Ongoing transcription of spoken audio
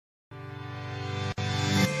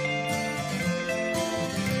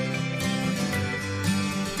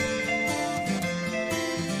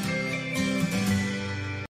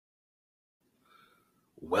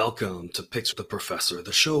Welcome to Picks with the Professor,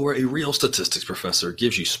 the show where a real statistics professor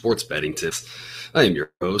gives you sports betting tips. I am your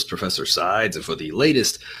host, Professor Sides, and for the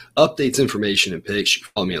latest updates, information, and picks, you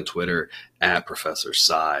can follow me on Twitter at Professor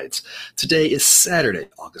Sides. Today is Saturday,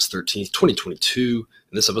 August 13th, 2022,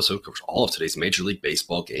 and this episode covers all of today's Major League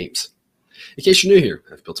Baseball games. In case you're new here,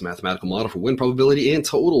 I've built a mathematical model for win probability and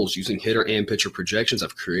totals using hitter and pitcher projections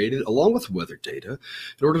I've created along with weather data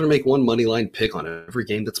in order to make one money line pick on every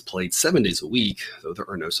game that's played 7 days a week, though there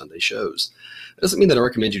are no Sunday shows. That doesn't mean that I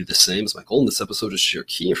recommend you do the same, as my goal in this episode is to share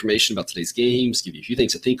key information about today's games, give you a few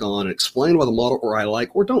things to think on, and explain why the model or I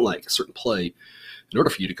like or don't like a certain play in order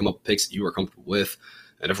for you to come up with picks that you are comfortable with.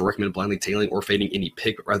 I never recommend blindly tailing or fading any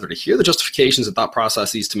pick, but rather to hear the justifications and thought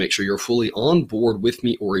processes to make sure you're fully on board with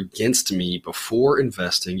me or against me before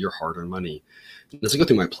investing your hard-earned money. And as I go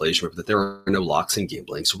through my plays, remember that there are no locks in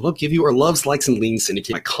gambling, so what I'll give you are loves, likes, and leans to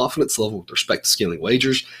indicate my confidence level with respect to scaling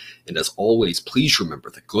wagers. And as always, please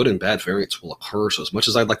remember that good and bad variance will occur, so as much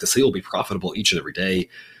as I'd like to say it will be profitable each and every day,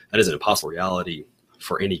 that is an impossible reality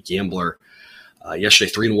for any gambler. Yesterday,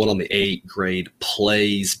 3-1 on the A-grade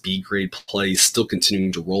plays, B-grade plays, still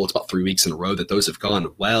continuing to roll. It's about 3 weeks in a row that those have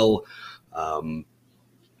gone well.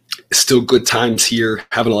 Still good times here,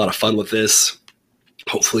 having a lot of fun with this.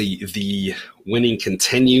 Hopefully the winning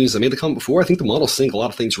continues. I made the comment before, I think the models sync a lot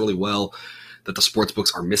of things really well that the sports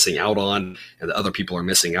books are missing out on and that other people are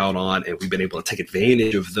missing out on, and we've been able to take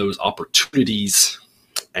advantage of those opportunities.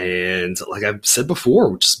 And like I've said before,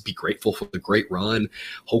 we'll just be grateful for the great run.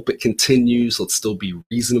 Hope it continues. Let's still be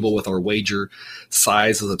reasonable with our wager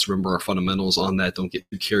sizes. Let's remember our fundamentals on that. Don't get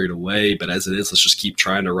too carried away. But as it is, let's just keep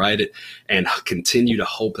trying to ride it and continue to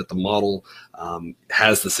hope that the model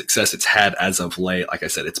has the success it's had as of late. Like I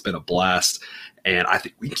said, it's been a blast. And I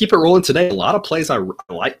think we can keep it rolling today. A lot of plays I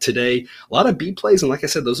like today. A lot of B plays. And like I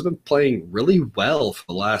said, those have been playing really well for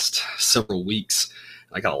the last several weeks.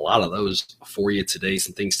 I got a lot of those for you today,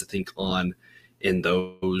 some things to think on in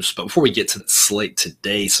those. But before we get to the slate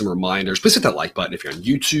today, some reminders. Please hit that like button if you're on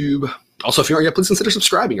YouTube. Also, if you aren't yet, please consider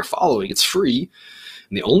subscribing or following. It's free.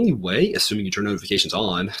 And the only way, assuming you turn notifications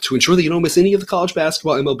on, to ensure that you don't miss any of the college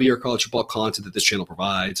basketball, MLB, or college football content that this channel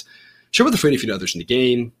provides, share with a friend if you know others in the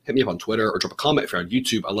game. Hit me up on Twitter or drop a comment if you're on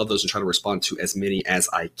YouTube. I love those and try to respond to as many as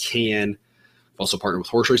I can. Also partnered with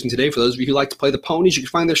Horse Racing Today. For those of you who like to play the ponies, you can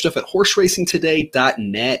find their stuff at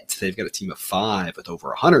horseracingtoday.net. They've got a team of 5 with over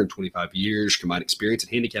 125 years combined experience in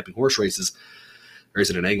handicapping horse races. There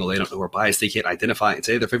isn't an angle they don't know or bias they can't identify. And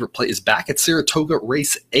today their favorite play is back at Saratoga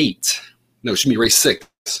Race 8. No, excuse me, Race 6.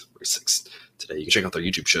 Race 6 today. You can check out their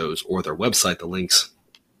YouTube shows or their website. The links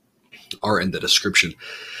are in the description.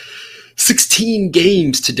 16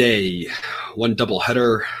 games today. One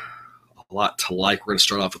doubleheader. A lot to like. We're going to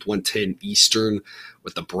start off with 1:10 Eastern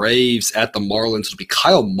with the Braves at the Marlins. It'll be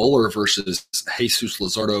Kyle Muller versus Jesus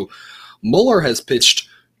Luzardo. Muller has pitched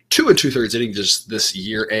 2 2/3 innings this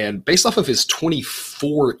year, and based off of his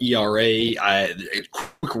 24 ERA,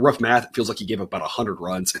 quick rough math, it feels like he gave up about 100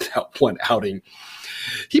 runs in that one outing.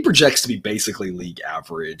 He projects to be basically league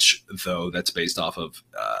average, though that's based off of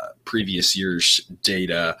previous year's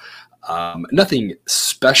data. Nothing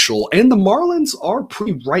special. And the Marlins are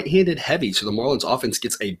pretty right-handed heavy, so the Marlins offense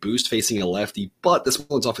gets a boost facing a lefty, but this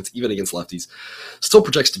Marlins offense, even against lefties, still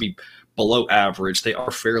projects to be below average. They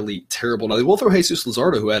are fairly terrible. Now, they will throw Jesus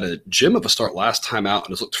Luzardo, who had a gem of a start last time out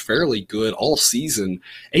and has looked fairly good all season.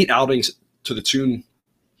 8 outings to the tune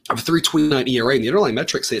of a 3.29 ERA, and the underlying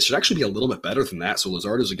metrics say it should actually be a little bit better than that. So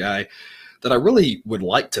Luzardo's a guy that I really would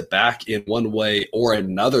like to back in one way or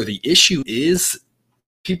another. The issue is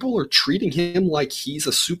people are treating him like he's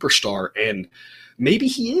a superstar, and maybe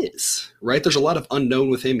he is, right? There's a lot of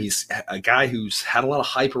unknown with him. He's a guy who's had a lot of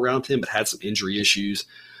hype around him, but had some injury issues.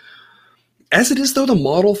 As it is, though, the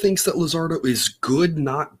model thinks that Luzardo is good,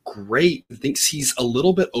 not great. Thinks he's a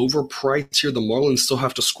little bit overpriced here. The Marlins still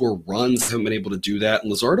have to score runs. Haven't been able to do that.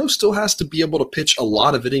 And Luzardo still has to be able to pitch a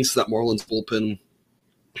lot of innings to that Marlins bullpen.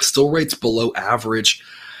 Still rates below average.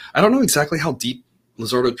 I don't know exactly how deep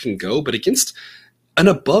Luzardo can go, but against an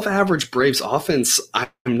above-average Braves offense, I'm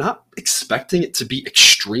not expecting it to be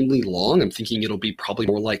extremely long. I'm thinking it'll be probably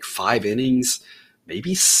more like 5 innings,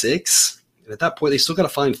 maybe 6. And at that point, they still got to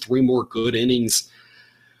find 3 more good innings.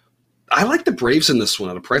 I like the Braves in this one.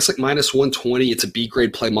 At a price like -120, it's a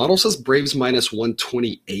B-grade play. Model says Braves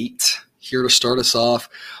 -128 here to start us off.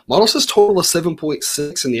 Model says total of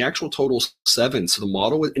 7.6, and the actual total is 7. So the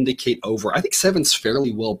model would indicate over. I think 7's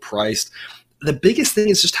fairly well priced. The biggest thing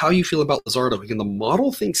is just how you feel about Luzardo. Again, the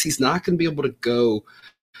model thinks he's not going to be able to go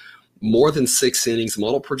more than 6 innings. The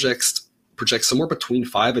model projects somewhere between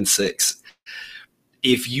 5 and 6.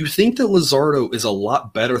 If you think that Luzardo is a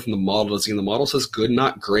lot better than the model does, again, the model says good,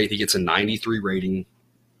 not great. He gets a 93 rating.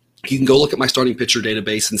 You can go look at my starting pitcher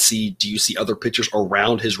database and see, do you see other pitchers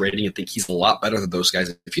around his rating and think he's a lot better than those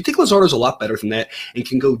guys? If you think Luzardo's a lot better than that and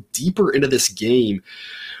can go deeper into this game,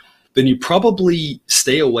 then you probably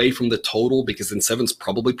stay away from the total, because then 7's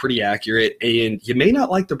probably pretty accurate. And you may not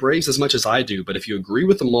like the Braves as much as I do, but if you agree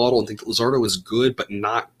with the model and think that Luzardo is good but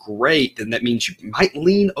not great, then that means you might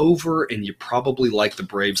lean over, and you probably like the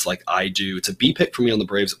Braves like I do. It's a B pick for me on the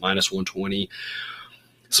Braves at -120.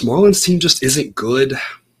 This Marlins team just isn't good.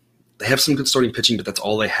 They have some good starting pitching, but that's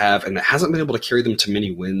all they have, and that hasn't been able to carry them to many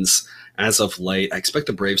wins as of late. I expect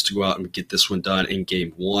the Braves to go out and get this one done in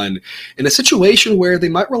Game 1 in a situation where they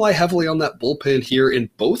might rely heavily on that bullpen here in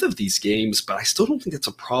both of these games, but I still don't think it's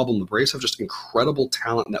a problem. The Braves have just incredible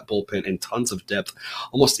talent in that bullpen and tons of depth.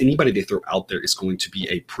 Almost anybody they throw out there is going to be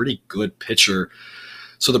a pretty good pitcher.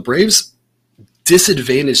 So the Braves'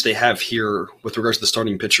 disadvantage they have here with regards to the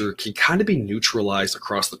starting pitcher can kind of be neutralized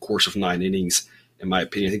across the course of 9 innings. In my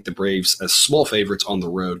opinion, I think the Braves, as small favorites on the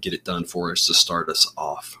road, get it done for us to start us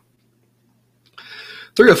off.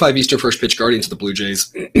 3:05 Eastern, first pitch, Guardians of the Blue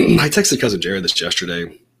Jays. I texted Cousin Jared this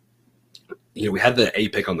yesterday. We had the A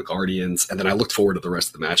pick on the Guardians, and then I looked forward to the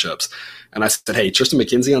rest of the matchups. And I said, hey, Tristan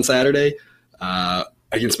McKenzie on Saturday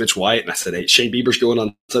against Mitch White. And I said, hey, Shane Bieber's going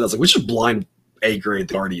on Sunday. I was like, we should blind A-grade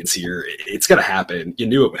the Guardians here. It's going to happen. You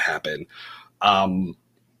knew it would happen.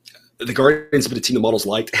 The Guardians have been a team the model's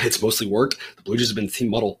liked, and it's mostly worked. The Blue Jays have been a team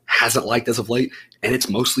the model hasn't liked as of late, and it's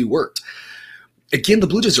mostly worked. Again, the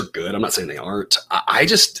Blue Jays are good. I'm not saying they aren't. I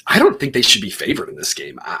don't think they should be favored in this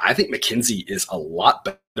game. I think McKenzie is a lot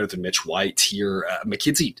better than Mitch White here.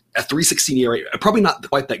 McKenzie, a 3.16 ERA, probably not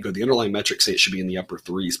quite that good. The underlying metrics say it should be in the upper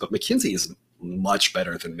threes, but McKenzie is much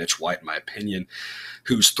better than Mitch White, in my opinion,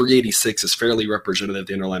 whose 386 is fairly representative.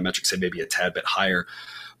 The underlying metrics say maybe a tad bit higher.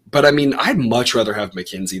 But, I mean, I'd much rather have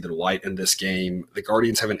McKenzie than White in this game. The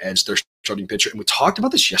Guardians have an edge. Their starting pitcher, and we talked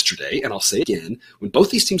about this yesterday, and I'll say again, when both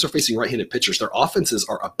these teams are facing right-handed pitchers, their offenses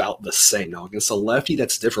are about the same. Now, against a lefty,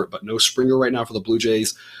 that's different, but no Springer right now for the Blue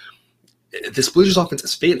Jays. This Blue Jays offense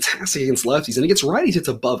is fantastic against lefties, and against righties, it's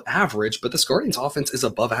above average, but this Guardians offense is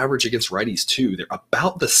above average against righties, too. They're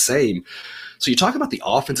about the same. So you talk about the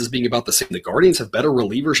offenses being about the same. The Guardians have better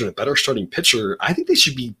relievers and a better starting pitcher. I think they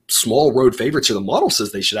should be small road favorites here. The model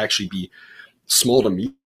says they should actually be small to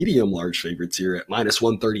medium large favorites here at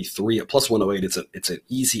 -133. At +108, it's an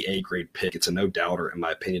easy A-grade pick. It's a no-doubter, in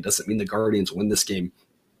my opinion. It doesn't mean the Guardians win this game.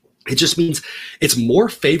 It just means it's more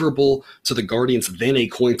favorable to the Guardians than a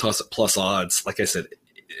coin toss at plus odds. Like I said,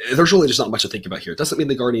 there's really just not much to think about here. It doesn't mean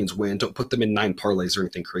the Guardians win. Don't put them in 9 parlays or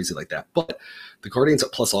anything crazy like that. But the Guardians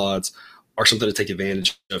at plus odds are something to take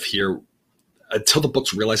advantage of here until the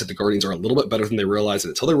books realize that the Guardians are a little bit better than they realize,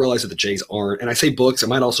 and until they realize that the Jays aren't. And I say books, it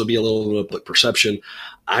might also be a little bit of perception.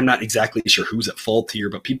 I'm not exactly sure who's at fault here,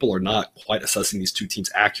 but people are not quite assessing these two teams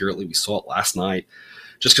accurately. We saw it last night.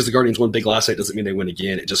 Just because the Guardians won big last night doesn't mean they win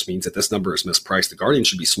again. It just means that this number is mispriced. The Guardians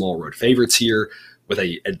should be small road favorites here with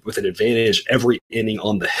an advantage every inning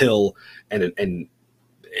on the hill and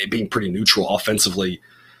being pretty neutral offensively.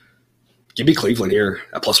 Give me Cleveland here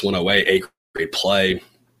at +108, A-grade play.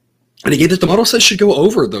 And again, the model says should go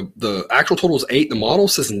over. The actual total is 8. The model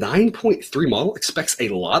says 9.3. Model expects a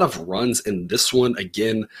lot of runs in this one.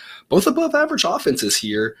 Again, both above average offenses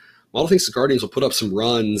here. Model thinks the Guardians will put up some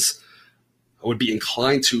runs. I would be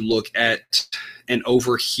inclined to look at an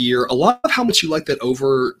over here. A lot of how much you like that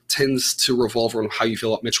over tends to revolve around how you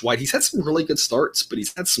feel about Mitch White. He's had some really good starts, but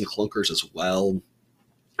he's had some clunkers as well.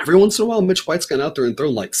 Every once in a while, Mitch White's gone out there and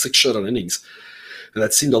thrown like 6 shutout innings. And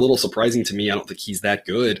that seemed a little surprising to me. I don't think he's that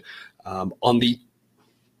good. On the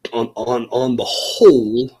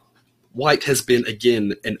whole, White has been,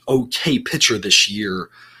 again, an okay pitcher this year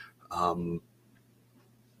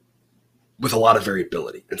with a lot of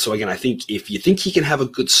variability. And so, again, I think if you think he can have a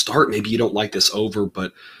good start, maybe you don't like this over,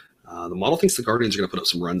 but the model thinks the Guardians are going to put up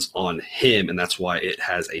some runs on him, and that's why it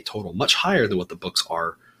has a total much higher than what the books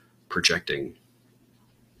are projecting.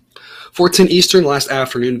 4:10 Eastern, last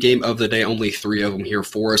afternoon game of the day. Only 3 of them here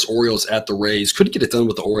for us. Orioles at the Rays. Couldn't get it done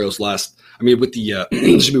with the Orioles with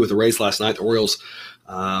the Rays last night. The Orioles,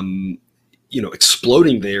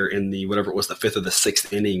 exploding there in the, whatever it was, the 5th or the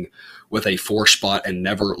 6th inning with a 4 spot and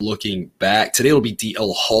never looking back. Today it'll be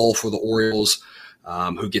DL Hall for the Orioles,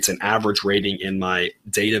 who gets an average rating in my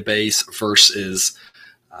database versus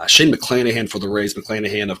Shane McClanahan for the Rays.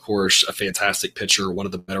 McClanahan, of course, a fantastic pitcher, one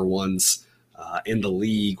of the better ones in the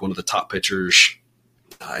league, one of the top pitchers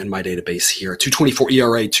in my database here. 2.24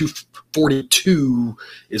 ERA, 42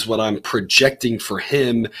 is what I'm projecting for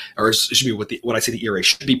him, or it should be what I say the ERA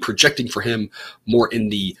should be projecting for him more in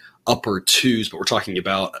the upper twos. But we're talking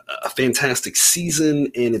about a fantastic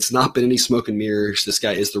season, and it's not been any smoke and mirrors. This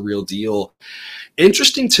guy is the real deal.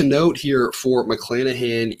 Interesting to note here for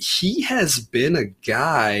McClanahan, he has been a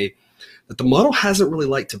guy that the model hasn't really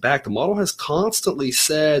liked to back. The model has constantly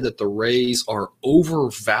said that the Rays are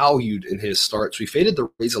overvalued in his starts. We faded the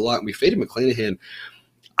Rays a lot, and we faded McClanahan.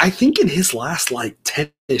 I think in his last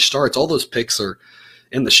 10-ish starts, all those picks are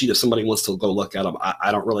in the sheet if somebody wants to go look at them.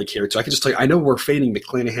 I don't really care to. I can just tell you, I know we're fading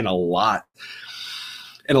McClanahan a lot.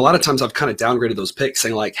 And a lot of times I've kind of downgraded those picks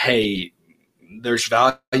saying hey, there's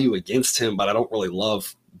value against him, but I don't really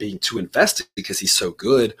love being too invested because he's so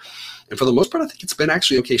good. And for the most part, I think it's been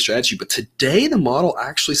actually okay strategy. But today, the model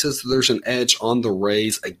actually says that there's an edge on the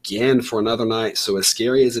Rays again for another night. So as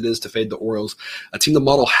scary as it is to fade the Orioles, a team the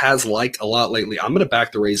model has liked a lot lately, I'm going to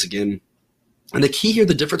back the Rays again. And the key here,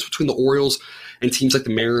 the difference between the Orioles and teams like the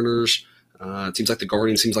Mariners, teams like the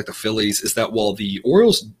Guardians, teams like the Phillies, is that while the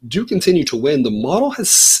Orioles do continue to win, the model is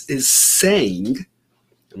saying,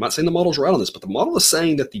 I'm not saying the model's right on this, but the model is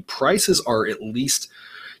saying that the prices are at least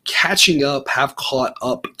catching up, have caught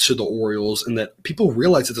up to the Orioles, and that people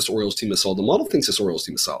realize that this Orioles team is solid. The model thinks this Orioles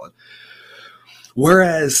team is solid.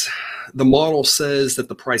 Whereas the model says that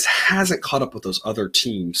the price hasn't caught up with those other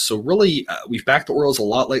teams. So really, we've backed the Orioles a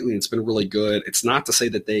lot lately, and it's been really good. It's not to say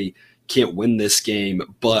that they can't win this game,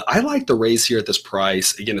 but I like the Rays here at this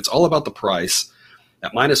price. Again, it's all about the price.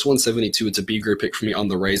 At minus 172, it's a B grade pick for me on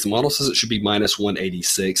the Rays. The model says it should be minus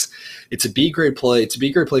 186. It's a B grade play. It's a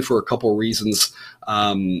B grade play for a couple of reasons.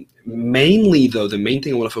 Mainly, though, the main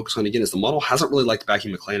thing I want to focus on again is the model hasn't really liked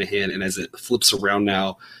backing McClanahan, and as it flips around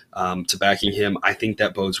now to backing him, I think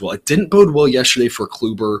that bodes well. It didn't bode well yesterday for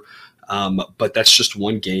Kluber, but that's just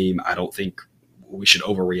one game. I don't think we should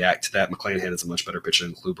overreact to that. McClanahan is a much better pitcher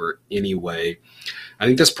than Kluber anyway. I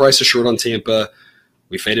think this price is short on Tampa.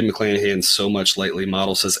 We faded McClanahan so much lately.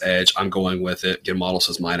 Model says edge. I'm going with it. Again, model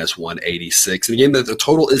says minus 186. And again, the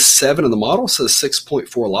total is 7, and the model says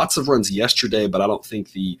 6.4. Lots of runs yesterday, but I don't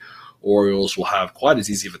think the Orioles will have quite as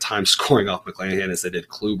easy of a time scoring off McClanahan as they did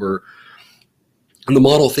Kluber. And the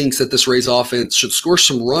model thinks that this Rays offense should score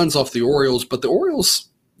some runs off the Orioles, but the Orioles,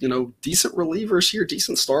 decent relievers here,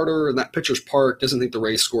 decent starter, and that pitcher's park. Doesn't think the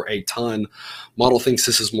Rays score a ton. Model thinks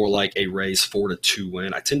this is more like a Rays 4-2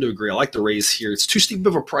 win. I tend to agree. I like the Rays here. It's too steep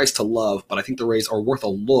of a price to love, but I think the Rays are worth a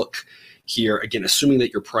look here. Again, assuming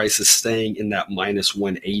that your price is staying in that minus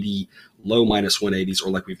 180, low minus 180s, or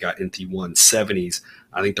like we've got in the 170s,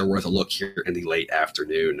 I think they're worth a look here in the late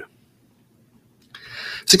afternoon.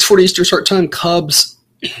 6:40 Eastern start time, Cubs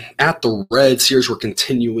at the Reds. Here's we're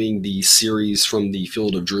continuing the series from the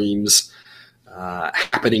Field of Dreams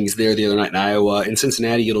happenings there the other night in Iowa. In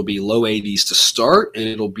Cincinnati, it'll be low 80s to start, and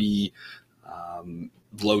it'll be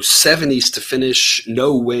low 70s to finish.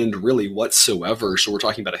 No wind really whatsoever. So we're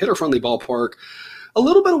talking about a hitter-friendly ballpark. A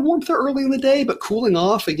little bit of warmth there early in the day, but cooling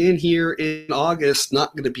off again here in August.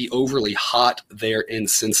 Not going to be overly hot there in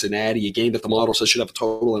Cincinnati. A game that the model says should have a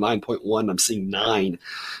total of 9.1. I'm seeing 9.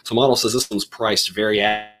 So model says this one's priced very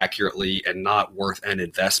accurately and not worth an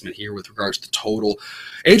investment here with regards to total.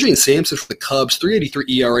 Adrian Sampson for the Cubs, 3.83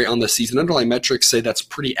 ERA on the season. Underlying metrics say that's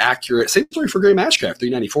pretty accurate. Same story for Gary Matchcraft,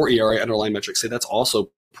 3.94 ERA. Underlying metrics say that's also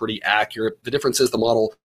pretty accurate. The difference is the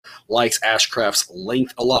model likes Ashcraft's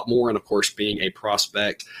length a lot more, and of course being a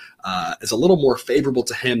prospect is a little more favorable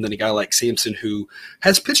to him than a guy like Sampson, who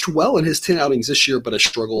has pitched well in his 10 outings this year but has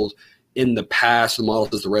struggled in the past. The model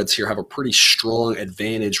says the Reds here have a pretty strong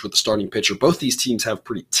advantage with the starting pitcher. Both these teams have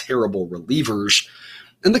pretty terrible relievers,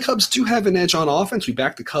 and the Cubs do have an edge on offense. We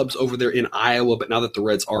backed the Cubs over there in Iowa, but now that the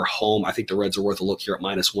Reds are home, I think the Reds are worth a look here at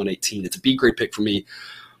minus 118. It's a B-grade pick for me.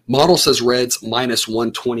 Model says Reds minus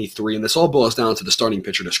 123, and this all boils down to the starting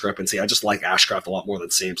pitcher discrepancy. I just like Ashcraft a lot more than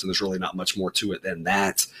Sampson. There's really not much more to it than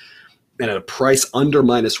that. And at a price under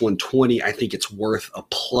minus 120, I think it's worth a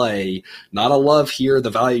play. Not a love here. The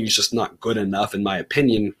value is just not good enough, in my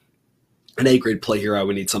opinion. An A-grade play here, I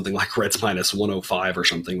would need something like Reds minus 105 or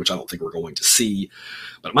something, which I don't think we're going to see.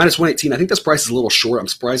 But minus 118, I think this price is a little short. I'm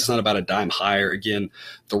surprised it's not about a dime higher. Again,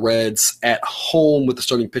 the Reds at home with the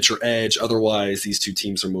starting pitcher edge. Otherwise, these two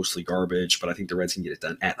teams are mostly garbage, but I think the Reds can get it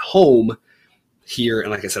done at home here. And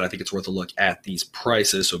like I said, I think it's worth a look at these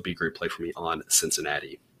prices, so B-grade play for me on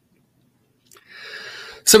Cincinnati.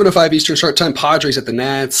 7:05 Eastern start time. Padres at the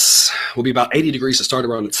Nats. Will be about 80 degrees to start,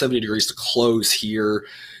 around 70 degrees to close here.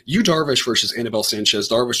 Yu Darvish versus Anibal Sanchez.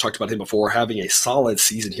 Darvish, talked about him before, having a solid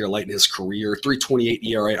season here late in his career. 3.28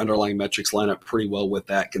 ERA, underlying metrics line up pretty well with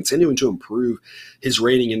that. Continuing to improve his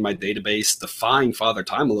rating in my database, defying Father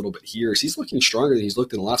Time a little bit here. He's looking stronger than he's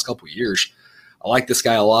looked in the last couple of years. I like this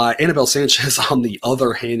guy a lot. Anibal Sanchez, on the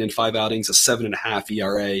other hand, in 5 outings, a 7.5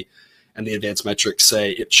 ERA. And the advanced metrics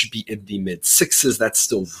say it should be in the mid-6s. That's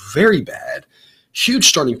still very bad. Huge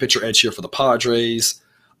starting pitcher edge here for the Padres.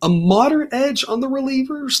 A moderate edge on the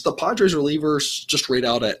relievers. The Padres relievers just rate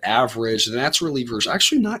out at average. The Nats relievers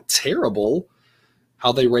actually not terrible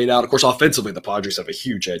how they rate out. Of course, offensively, the Padres have a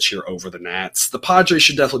huge edge here over the Nats. The Padres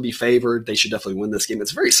should definitely be favored. They should definitely win this game. It's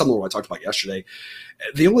very similar to what I talked about yesterday.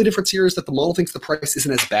 The only difference here is that the model thinks the price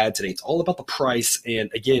isn't as bad today. It's all about the price. And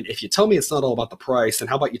again, if you tell me it's not all about the price, then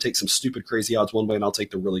how about you take some stupid, crazy odds one way and I'll take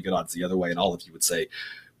the really good odds the other way, and all of you would say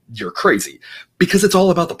you're crazy. Because it's all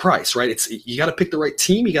about the price, right? You got to pick the right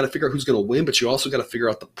team. You got to figure out who's going to win, but you also got to figure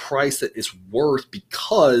out the price that it's worth,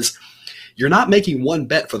 because you're not making one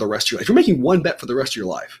bet for the rest of your life. If you're making one bet for the rest of your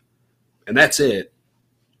life, and that's it,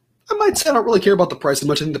 I might say I don't really care about the price as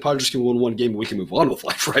much. I think the Padres can win one game and we can move on with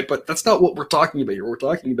life, right? But that's not what we're talking about here. We're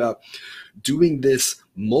talking about doing this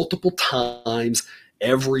multiple times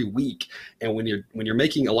every week. And when you're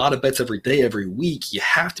making a lot of bets every day, every week, you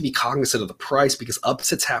have to be cognizant of the price, because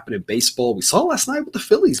upsets happen in baseball. We saw last night with the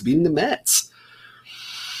Phillies beating the Mets.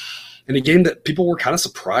 In a game that people were kind of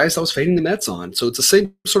surprised I was fading the Mets on. So it's the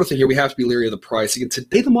same sort of thing here. We have to be leery of the price. Again,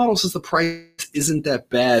 today the model says the price isn't that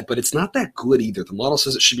bad, but it's not that good either. The model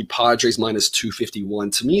says it should be Padres minus 251.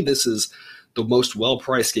 To me, this is the most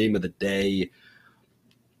well-priced game of the day.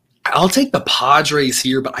 I'll take the Padres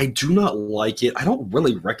here, but I do not like it. I don't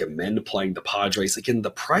really recommend playing the Padres. Again,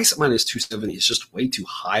 the price at minus 270 is just way too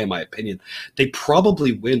high in my opinion. They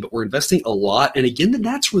probably win, but we're investing a lot. And again, the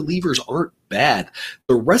Nats relievers aren't bad.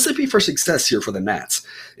 The recipe for success here for the Nats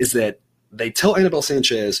is that they tell Anibal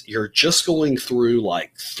Sanchez, you're just going through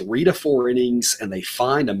like 3 to 4 innings, and they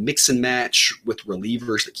find a mix and match with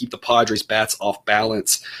relievers that keep the Padres bats off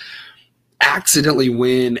balance, accidentally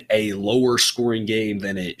win a lower scoring game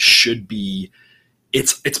than it should be.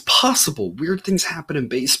 It's possible. Weird things happen in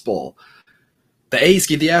baseball. The A's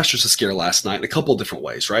gave the Astros a scare last night in a couple different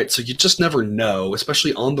ways, right? So you just never know,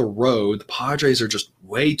 especially on the road. The Padres are just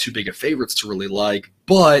way too big of favorites to really like.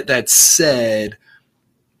 But that said,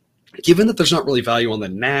 given that there's not really value on the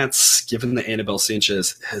Nats, given that Anibal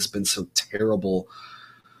Sanchez has been so terrible,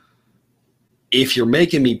 if you're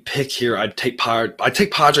making me pick here, I'd take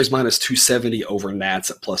Padres minus 270 over Nats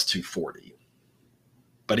at plus 240.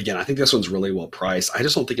 But again, I think this one's really well priced. I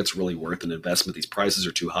just don't think it's really worth an investment. These prices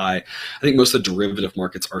are too high. I think most of the derivative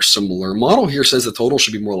markets are similar. Model here says the total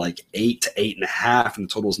should be more like 8 to 8.5, and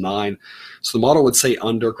the total's 9. So the model would say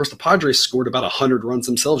under. Of course, the Padres scored about 100 runs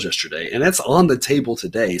themselves yesterday, and that's on the table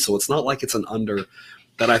today. So it's not like it's an under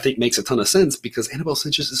that I think makes a ton of sense, because Anibal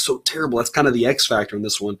Sanchez is so terrible. That's kind of the X factor in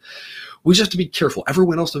this one. We just have to be careful.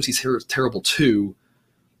 Everyone else knows he's terrible too,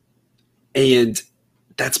 and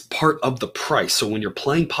that's part of the price. So when you're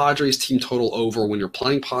playing Padres team total over, when you're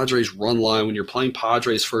playing Padres run line, when you're playing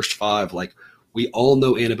Padres first 5, like, we all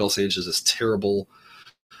know Anibal Sanchez is terrible,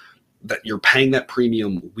 that you're paying that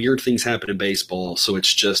premium. Weird things happen in baseball, so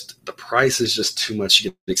it's just, the price is just too much to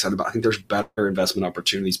get excited about. I think there's better investment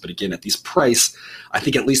opportunities, but again, at this price, I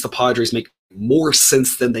think at least the Padres make more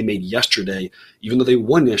sense than they made yesterday. Even though they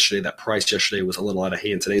won yesterday, that price yesterday was a little out of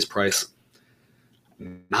hand. Today's price,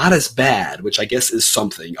 not as bad, which I guess is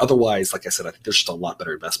something. Otherwise, like I said, I think there's just a lot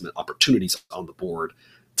better investment opportunities on the board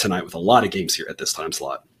tonight with a lot of games here at this time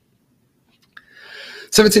slot.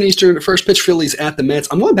 17 Eastern, first pitch Phillies at the Mets.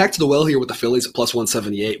 I'm going back to the well here with the Phillies at plus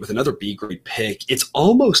 178 with another B-grade pick. It's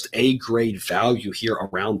almost A-grade value here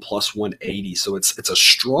around plus 180, so it's a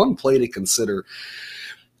strong play to consider.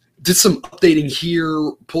 Did some updating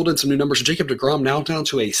here, pulled in some new numbers. Jacob deGrom now down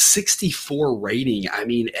to a 64 rating. I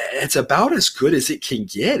mean, it's about as good as it can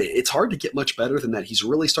get. It's hard to get much better than that. He's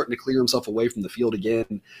really starting to clear himself away from the field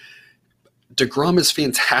again. DeGrom is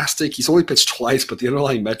fantastic. He's only pitched twice, but the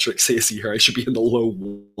underlying metrics say his ERA should be in the low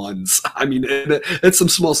 1s. I mean, it's some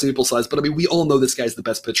small sample size, but I mean, we all know this guy's the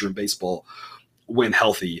best pitcher in baseball when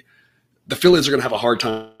healthy. The Phillies are going to have a hard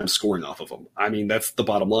time scoring off of him. I mean, that's the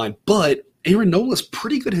bottom line. But Aaron Nola's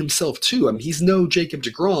pretty good himself, too. I mean, he's no Jacob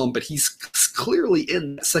deGrom, but he's clearly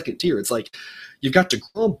in that second tier. It's like you've got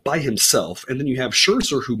deGrom by himself, and then you have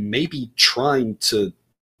Scherzer, who may be trying to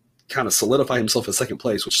kind of solidify himself in second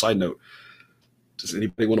place, which, side note, does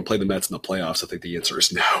anybody want to play the Mets in the playoffs? I think the answer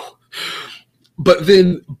is no. But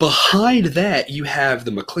then behind that, you have the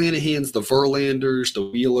McClanahans, the Verlanders, the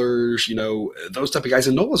Wheelers, those type of guys.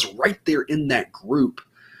 And Nola's right there in that group.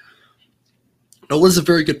 Nola's a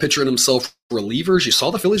very good pitcher in himself. Relievers, you saw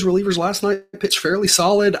the Phillies relievers last night pitch fairly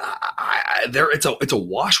solid. It's a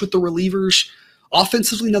wash with the relievers.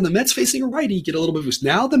 Offensively, now the Mets facing a righty get a little bit of boost.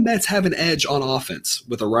 Now the Mets have an edge on offense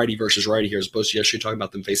with a righty versus righty here, as opposed to yesterday talking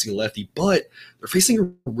about them facing a lefty, but they're facing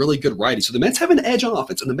a really good righty. So the Mets have an edge on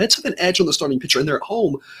offense, and the Mets have an edge on the starting pitcher, and they're at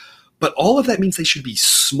home. But all of that means they should be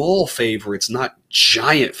small favorites, not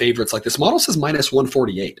giant favorites like this. Model says minus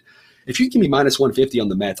 148. If you give me minus 150 on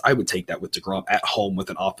the Mets, I would take that with DeGrom at home with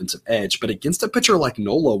an offensive edge. But against a pitcher like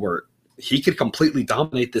Nola, where he could completely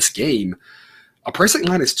dominate this game, a price like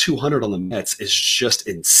minus 200 on the Mets is just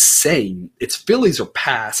insane. It's Phillies or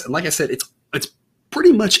pass. And like I said, it's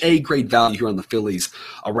pretty much A-grade value here on the Phillies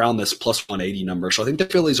around this plus 180 number. So I think the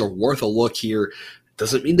Phillies are worth a look here.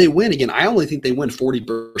 Doesn't mean they win. Again, I only think they win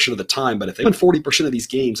 40% of the time, but if they win 40% of these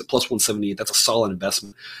games at plus 178, that's a solid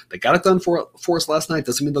investment. They got it done for us last night.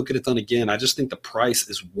 Doesn't mean they'll get it done again. I just think the price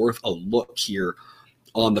is worth a look here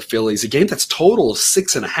on the Phillies. A game that's total is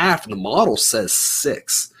 6.5, and the model says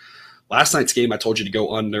 6. Last night's game, I told you to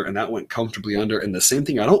go under, and that went comfortably under. And the same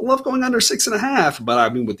thing, I don't love going under 6.5, but I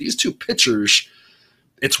mean, with these two pitchers,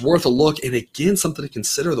 it's worth a look. And again, something to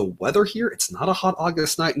consider, the weather here. It's not a hot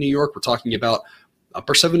August night in New York. We're talking about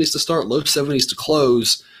upper 70s to start, low 70s to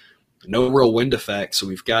close. No real wind effect. So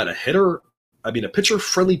we've got a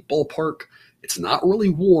pitcher-friendly ballpark. It's not really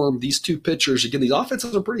warm. These two pitchers, again, these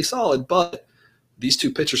offenses are pretty solid, but these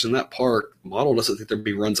two pitchers in that park, Model doesn't think there'd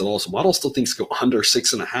be runs at all. So Model still thinks go under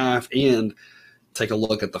 6.5, and take a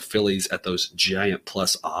look at the Phillies at those giant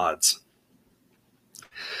plus odds.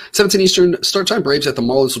 17 Eastern start time. Braves at the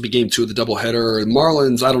Marlins will be game 2 of the doubleheader.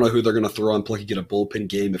 Marlins, I don't know who they're going to throw on. Plug get a bullpen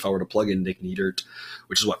game if I were to plug in Nick Neidert,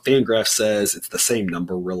 which is what FanGraphs says. It's the same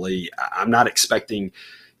number, really. I'm not expecting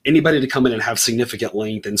anybody to come in and have significant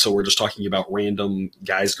length, and so we're just talking about random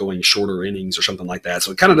guys going shorter innings or something like that.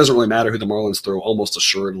 So it kind of doesn't really matter who the Marlins throw, almost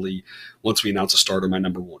assuredly. Once we announce a starter, my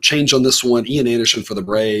number won't change on this one. Ian Anderson for the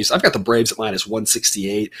Braves. I've got the Braves at minus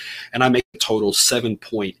 168, and I make a total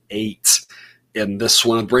 7.8 in this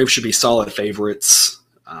one. The Braves should be solid favorites.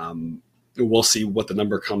 We'll see what the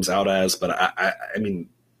number comes out as, but I mean,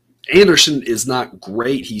 Anderson is not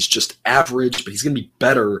great. He's just average, but he's going to be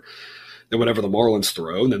better than whatever the Marlins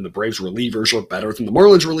throw. And then the Braves relievers are better than the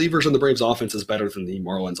Marlins relievers, and the Braves offense is better than the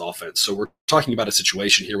Marlins offense. So we're talking about a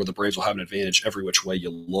situation here where the Braves will have an advantage every which way you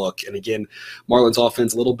look. And again, Marlins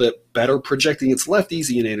offense a little bit better projecting its lefties.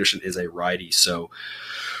 Ian Anderson is a righty. So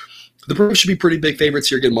the Braves should be pretty big favorites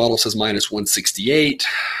here. Again, model says minus 168.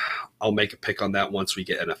 I'll make a pick on that once we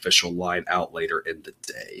get an official line out later in the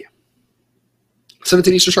day.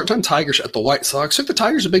 17 Eastern start time, Tigers at the White Sox. Took the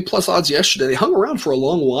Tigers at big plus odds yesterday. They hung around for a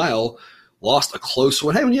long while. Lost a close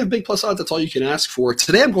one. Hey, when you have big plus odds, that's all you can ask for.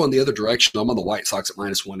 Today I'm going the other direction. I'm on the White Sox at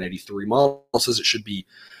minus 183. Model says it should be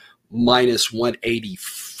minus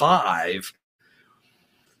 185.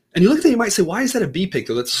 And you look at that, you might say, why is that a B pick,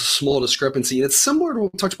 though? That's a small discrepancy. And it's similar to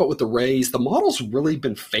what we talked about with the Rays. The model's really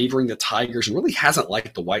been favoring the Tigers and really hasn't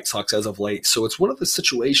liked the White Sox as of late. So it's one of the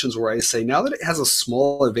situations where I say, now that it has a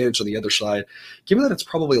small advantage on the other side, given that it's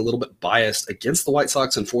probably a little bit biased against the White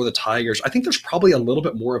Sox and for the Tigers, I think there's probably a little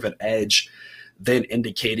bit more of an edge than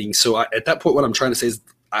indicating. So at that point, what I'm trying to say is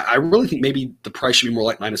I really think maybe the price should be more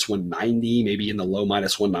like minus 190, maybe in the low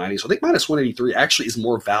minus 190. So I think minus 183 actually is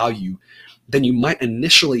more value than you might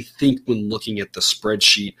initially think when looking at the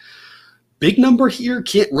spreadsheet. Big number here,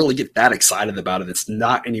 can't really get that excited about it. It's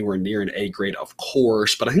not anywhere near an A grade, of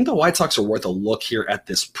course, but I think the White Sox are worth a look here at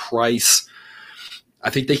this price. I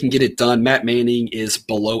think they can get it done. Matt Manning is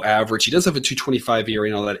below average. He does have a 2.25 ERA,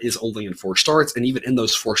 and all that is only in 4 starts, and even in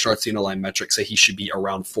those 4 starts, the underlying metrics say he should be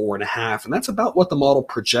around 4.5, and that's about what the model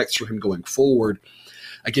projects for him going forward.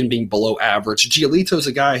 Again, being below average. Giolito's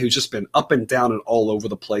a guy who's just been up and down and all over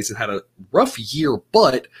the place and had a rough year,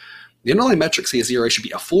 but the underlying metrics say his ERA should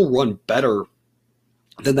be a full run better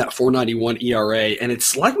than that 4.91 ERA. And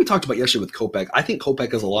it's like we talked about yesterday with Kopech. I think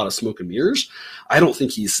Kopech has a lot of smoke and mirrors. I don't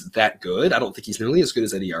think he's that good. I don't think he's nearly as good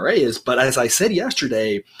as that ERA is. But as I said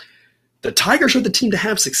yesterday, the Tigers are the team to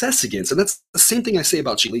have success against. And that's the same thing I say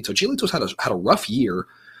about Giolito. Giolito's had a rough year.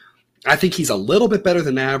 I think he's a little bit better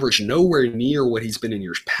than average, nowhere near what he's been in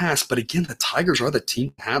years past. But again, the Tigers are the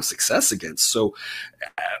team to have success against. So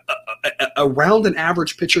around an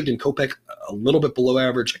average pitcher, again, Kopech a little bit below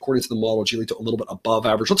average, according to the model, Giolito a little bit above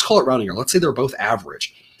average. Let's call it rounding error. Let's say they're both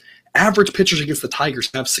average. Average pitchers against the Tigers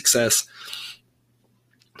have success.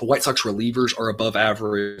 The White Sox relievers are above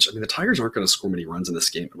average. I mean, the Tigers aren't going to score many runs in this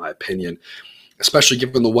game, in my opinion. especially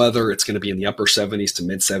given the weather. It's going to be in the upper 70s to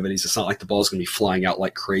mid 70s. It's not like the ball is going to be flying out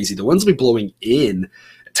like crazy. The winds will be blowing in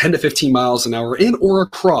 10 to 15 miles an hour in or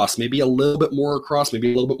across, maybe a little bit more across,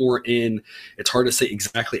 maybe a little bit more in. It's hard to say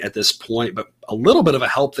exactly at this point, but a little bit of a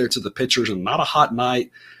help there to the pitchers and not a hot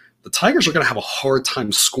night. The Tigers are going to have a hard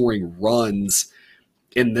time scoring runs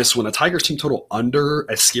in this one. A Tigers team total under,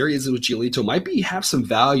 as scary as it was Giolito, might have some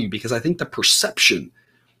value because I think the perception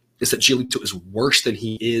is that Giolito is worse than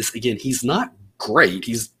he is. Again, he's not great.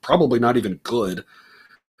 He's probably not even good,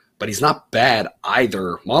 but he's not bad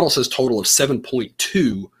either. Model says total of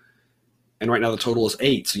 7.2, and right now the total is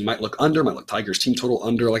 8. So you might look under, might look Tigers team total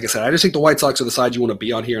under. Like I said, I just think the White Sox are the side you want to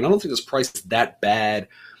be on here, and I don't think this price is that bad.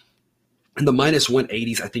 And the minus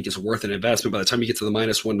 180s, I think, is worth an investment. By the time you get to the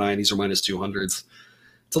minus 190s or minus 200s,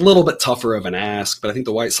 it's a little bit tougher of an ask, but I think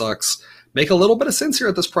the White Sox make a little bit of sense here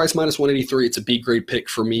at this price, minus 183. It's a B grade pick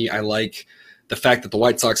for me. I like the fact that the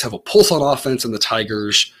White Sox have a pulse on offense and the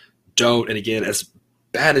Tigers don't. And again, as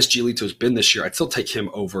bad as Giolito has been this year, I'd still take him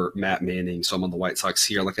over Matt Manning. So I'm on the White Sox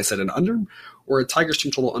here. Like I said, an under or a Tigers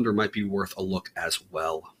team total under might be worth a look as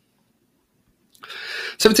well.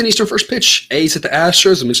 17 Eastern first pitch. A's hit the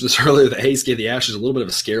Astros. I mentioned this earlier. The A's gave the Astros a little bit of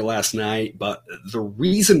a scare last night, but the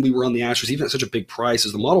reason we were on the Astros, even at such a big price,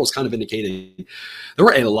 is the model was kind of indicating there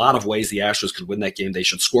were a lot of ways the Astros could win that game. They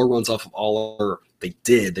should score runs off of Oliver. They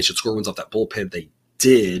did. They should score runs off that bullpen. They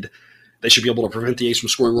did. They should be able to prevent the A's from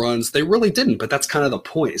scoring runs. They really didn't, but that's kind of the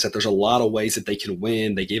point, is that there's a lot of ways that they can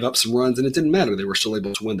win. They gave up some runs, and it didn't matter. They were still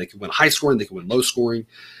able to win. They could win high scoring. They could win low scoring.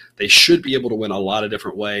 They should be able to win a lot of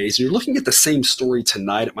different ways. And you're looking at the same story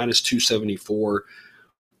tonight at minus 274.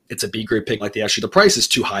 It's a B grade pick like the Astros. The price is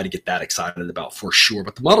too high to get that excited about for sure,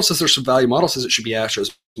 but the model says there's some value. Model says it should be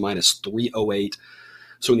Astros minus 308.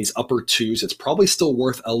 So in these upper twos, it's probably still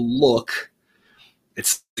worth a look.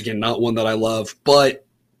 It's, again, not one that I love, but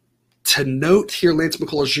to note here, Lance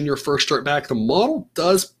McCullers Jr. first start back, the model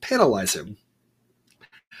does penalize him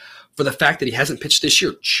for the fact that he hasn't pitched this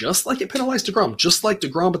year, just like it penalized DeGrom. Just like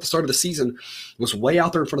DeGrom at the start of the season was way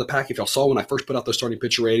out there in front of the pack. If y'all saw when I first put out those starting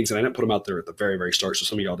pitcher ratings, and I didn't put them out there at the very, very start, so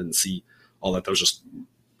some of y'all didn't see all that. That was just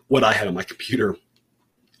what I had on my computer.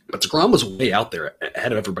 But DeGrom was way out there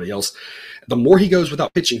ahead of everybody else. The more he goes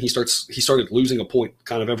without pitching, he started losing a point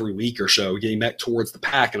kind of every week or so, getting back towards the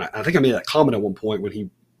pack. And I think I made that comment at one point when he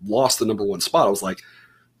lost the number one spot. I was like,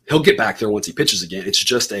 he'll get back there once he pitches again. It's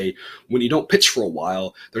just when you don't pitch for a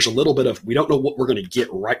while, there's a little bit of, we don't know what we're going to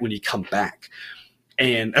get right when you come back.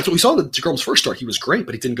 And that's what we saw in the DeGrom's first start. He was great,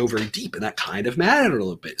 but he didn't go very deep, and that kind of mattered a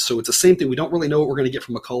little bit. So it's the same thing. We don't really know what we're going to get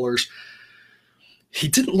from McCullers. He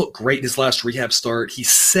didn't look great in his last rehab start. He's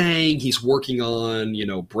saying he's working on,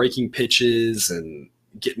 breaking pitches and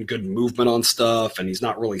getting good movement on stuff, and he's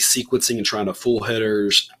not really sequencing and trying to fool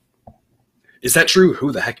hitters. Is that true?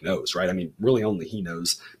 Who the heck knows, right? I mean, really only he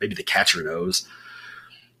knows. Maybe the catcher knows.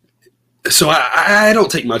 So I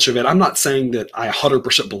don't take much of it. I'm not saying that I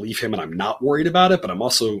 100% believe him and I'm not worried about it, but I'm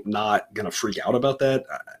also not going to freak out about that.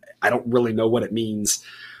 I don't really know what it means.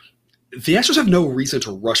 The Astros have no reason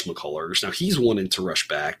to rush McCullers. Now, he's wanting to rush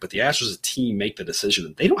back, but the Astros as a team make the decision,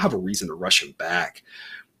 and they don't have a reason to rush him back.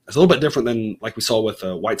 It's a little bit different than like we saw with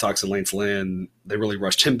White Sox and Lance Lynn. They really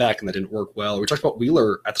rushed him back, and that didn't work well. We talked about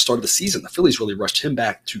Wheeler at the start of the season. The Phillies really rushed him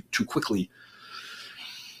back too quickly,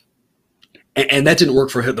 and that didn't work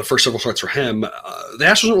for him, the first several starts for him. The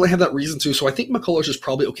Astros don't really have that reason to, so I think McCullers is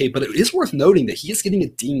probably okay, but it is worth noting that he is getting a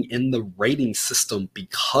ding in the rating system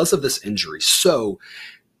because of this injury. So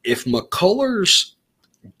if McCullers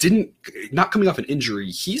not coming off an injury,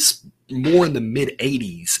 he's more in the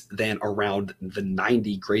mid-80s than around the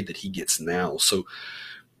 90 grade that he gets now. So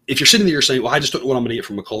if you're sitting there saying, well, I just don't know what I'm going to get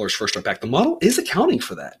from McCullers first start back, the model is accounting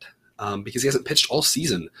for that because he hasn't pitched all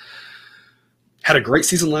season. Had a great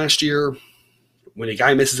season last year. When a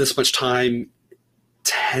guy misses this much time,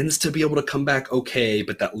 tends to be able to come back okay,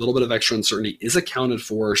 but that little bit of extra uncertainty is accounted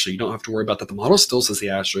for, so you don't have to worry about that. The model still says the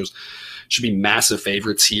Astros should be massive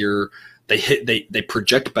favorites here. They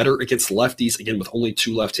project better against lefties, again, with only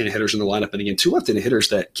two left-handed hitters in the lineup. And again, two left-handed hitters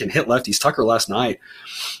that can hit lefties. Tucker last night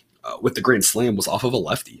with the grand slam was off of a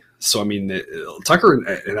lefty. So, I mean, Tucker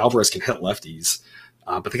and Alvarez can hit lefties,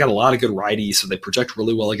 but they got a lot of good righties, so they project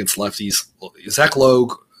really well against lefties. Zach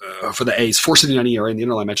Logue for the A's, 4.79 ERA, and the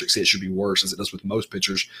underlying metrics say it should be worse, as it does with most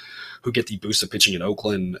pitchers who get the boost of pitching in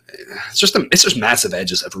Oakland. It's just massive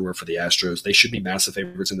edges everywhere for the Astros. They should be massive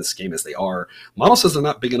favorites in this game, as they are. Model says they're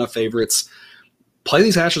not big enough favorites. Playing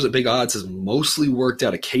these Astros at big odds has mostly worked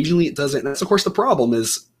out. Occasionally it doesn't. And that's, of course, the problem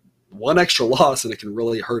is one extra loss, and it can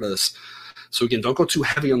really hurt us. So, again, don't go too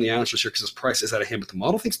heavy on the Astros here because this price is out of hand. But the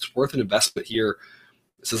model thinks it's worth an investment here.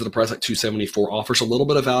 It says at a price like 274 offers a little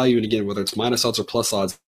bit of value. And again, whether it's minus odds or plus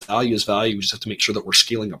odds, value is value. We just have to make sure that we're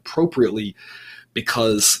scaling appropriately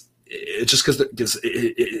because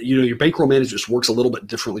your bankroll management just works a little bit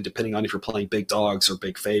differently depending on if you're playing big dogs or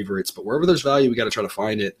big favorites. But wherever there's value, we got to try to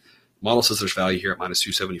find it. Model says there's value here at minus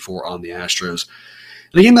 274 on the Astros.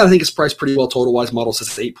 And a game that I think is priced pretty well total-wise. Model says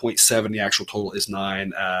it's 8.7. The actual total is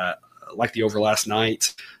 9. Like the over last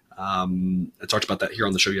night. I talked about that here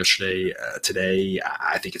on the show yesterday. Today,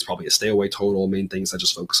 I think it's probably a stay-away total. Main things I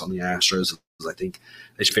just focus on the Astros. I think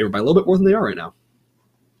they should favor by a little bit more than they are right now.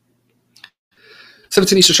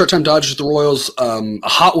 17 Eastern start time, Dodgers at the Royals. A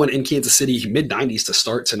hot one in Kansas City, mid-90s to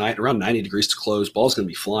start tonight, around 90 degrees to close. Ball's going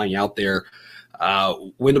to be flying out there.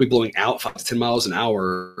 Wind will be blowing out 5 to 10 miles an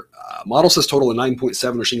hour. Model says total of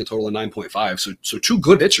 9.7. We're seeing a total of 9.5. So two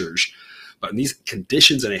good pitchers. But in these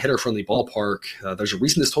conditions in a hitter-friendly ballpark, there's a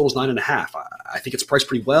reason this total is 9.5. I think it's priced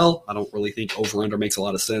pretty well. I don't really think over-under makes a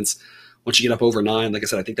lot of sense. Once you get up over 9, like I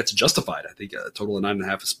said, I think that's justified. I think a total of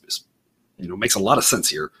 9.5 is makes a lot of sense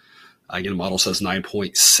here. Again, model says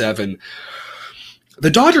 9.7. The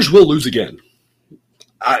Dodgers will lose again.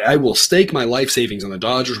 I will stake my life savings on the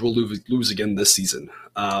Dodgers will lose again this season.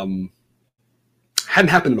 Hadn't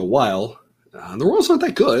happened in a while. The Royals aren't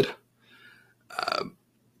that good.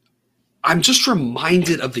 I'm just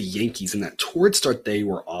reminded of the Yankees and that torrid start they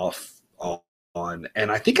were off on.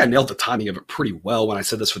 And I think I nailed the timing of it pretty well when I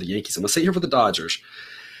said this for the Yankees. I'm going to say here for the Dodgers.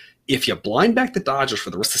 If you blind back the Dodgers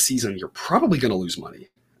for the rest of the season, you're probably going to lose money.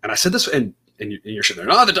 And I said this, and you're sitting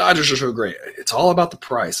there, the Dodgers are so great. It's all about the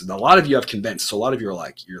price. And a lot of you have convinced. So a lot of you are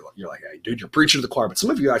like, you're like, hey, dude, you're preaching to the choir. But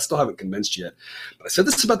some of you I still haven't convinced yet. But I said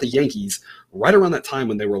this about the Yankees right around that time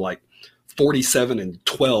when they were like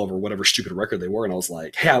 47-12 or whatever stupid record they were. And I was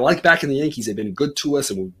like, hey, I like backing the Yankees. They've been good to us,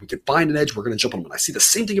 and we can find an edge. We're going to jump on them. And I see the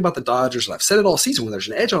same thing about the Dodgers. And I've said it all season. When there's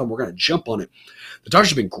an edge on them, we're going to jump on it. The Dodgers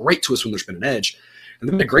have been great to us when there's been an edge. And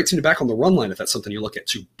they've been a great team to back on the run line if that's something you look at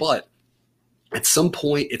too. But at some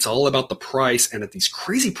point, it's all about the price. And at these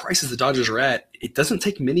crazy prices the Dodgers are at, it doesn't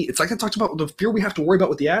take many. It's like I talked about the fear we have to worry about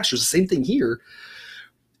with the Astros. The same thing here.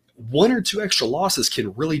 1 or 2 extra losses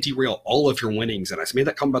can really derail all of your winnings. And I made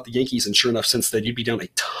that comment about the Yankees, and sure enough, since then, you'd be down a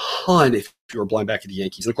ton if you were blind backing the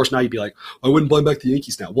Yankees. And of course, now you'd be like, I wouldn't blind back the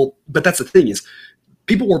Yankees now. Well, but that's the thing is,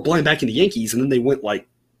 people were blind backing the Yankees, and then they went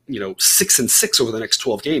 6-6 over the next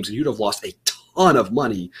 12 games, and you'd have lost a ton of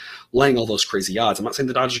money laying all those crazy odds. I'm not saying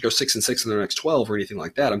the Dodgers go 6-6 in their next 12 or anything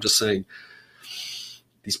like that. I'm just saying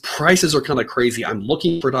these prices are kind of crazy. I'm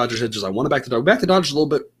looking for Dodgers edges. I want to back the Dodgers a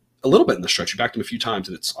little bit in the stretch. You backed them a few times,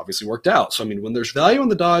 and it's obviously worked out. So, I mean, when there's value on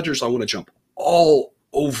the Dodgers, I want to jump all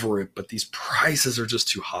over it, but these prices are just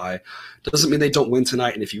too high. Doesn't mean they don't win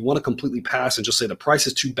tonight, and if you want to completely pass and just say the price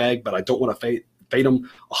is too big, but I don't want to fade them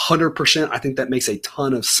 100%, I think that makes a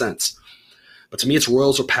ton of sense. But to me, it's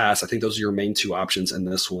Royals or pass. I think those are your main 2 options in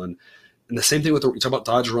this one. And the same thing with you talk about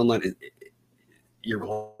Dodger run line.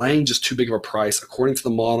 You're laying just too big of a price. According to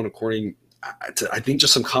the model and according to, I think,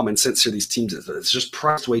 just some common sense here, these teams, it's just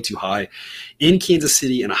priced way too high. In Kansas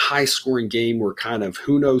City, in a high-scoring game where kind of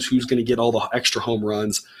who knows who's going to get all the extra home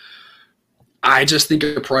runs, I just think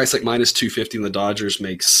a price like minus 250 in the Dodgers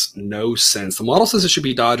makes no sense. The model says it should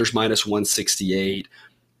be Dodgers minus 168.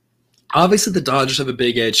 Obviously, the Dodgers have a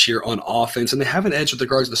big edge here on offense, and they have an edge with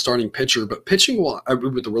regards to the starting pitcher, but pitching with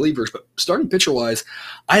the relievers. But starting pitcher-wise,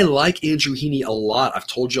 I like Andrew Heaney a lot. I've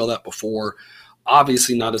told you all that before.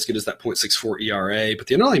 Obviously, not as good as that .64 ERA, but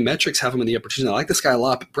the underlying metrics have him in the upper twos. I like this guy a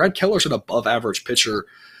lot, but Brad Keller's an above-average pitcher.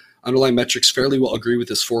 Underlying metrics fairly well agree with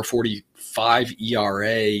his 4.45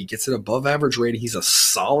 ERA. Gets an above-average rating. He's a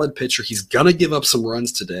solid pitcher. He's going to give up some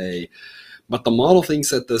runs today. But the model thinks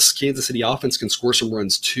that this Kansas City offense can score some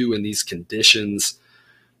runs too in these conditions.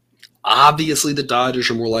 Obviously, the Dodgers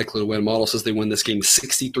are more likely to win. Model says they win this game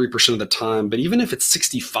 63% of the time. But even if it's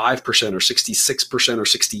 65% or 66% or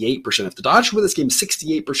 68%, if the Dodgers win this game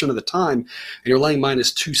 68% of the time and you're laying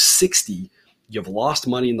minus 260, you've lost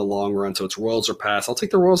money in the long run. So it's Royals or pass. I'll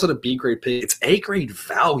take the Royals at a B-grade pick. It's A-grade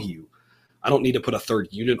value. I don't need to put a third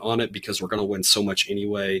unit on it because we're going to win so much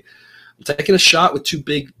anyway. I'm taking a shot with 2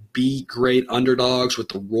 big B-grade underdogs with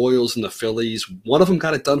the Royals and the Phillies. One of them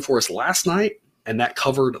got it done for us last night, and that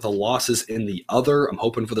covered the losses in the other. I'm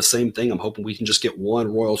hoping for the same thing. I'm hoping we can just get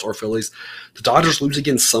one, Royals or Phillies. The Dodgers lose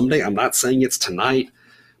again someday. I'm not saying it's tonight,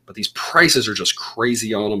 but these prices are just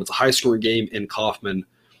crazy on them. It's a high-scoring game in Kauffman.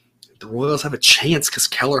 The Royals have a chance because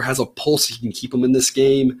Keller has a pulse. He can keep them in this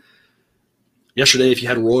game. Yesterday, if you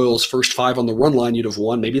had Royals first 5 on the run line, you'd have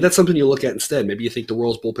won. Maybe that's something you look at instead. Maybe you think the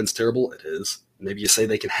Royals bullpen's terrible. It is. Maybe you say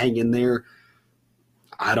they can hang in there.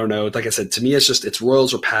 I don't know. Like I said, to me, it's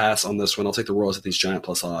Royals or pass on this one. I'll take the Royals at these giant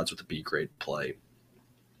plus odds with the B-grade play.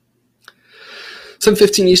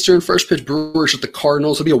 7:15 Eastern, first pitch Brewers at the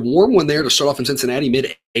Cardinals. It'll be a warm one there to start off in Cincinnati,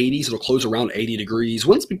 mid-80s. It'll close around 80 degrees.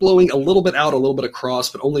 Winds be blowing a little bit out, a little bit across,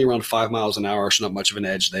 but only around 5 miles an hour, so not much of an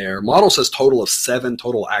edge there. Model says total of 7.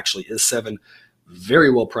 Total actually is 7.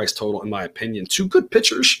 Very well-priced total, in my opinion. 2 good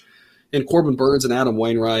pitchers in Corbin Burnes and Adam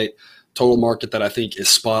Wainwright. Total market that I think is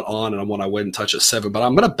spot on, and I'm one I wouldn't touch at 7. But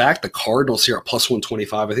I'm going to back the Cardinals here at plus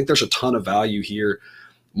 125. I think there's a ton of value here.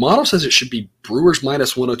 Model says it should be Brewers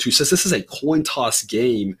minus 102. Says this is a coin toss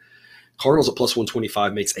game. Cardinals at plus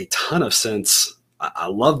 125 makes a ton of sense. I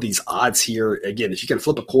love these odds here. Again, if you can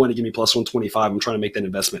flip a coin and give me plus 125, I'm trying to make that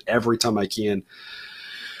investment every time I can.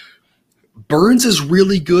 Burnes is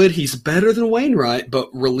really good. He's better than Wainwright, but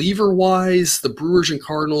reliever-wise, the Brewers and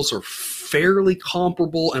Cardinals are fairly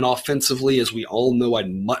comparable, and offensively, as we all know, I'd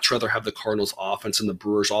much rather have the Cardinals offense than the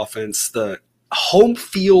Brewers offense. The home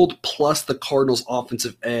field plus the Cardinals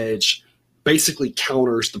offensive edge basically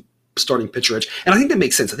counters the starting pitcher edge. And I think that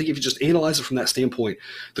makes sense. I think if you just analyze it from that standpoint,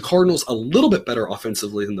 the Cardinals a little bit better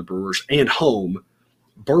offensively than the Brewers and home.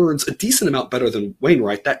 Burnes a decent amount better than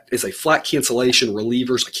Wainwright. That is a flat cancellation.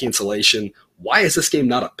 Relievers a cancellation. Why is this game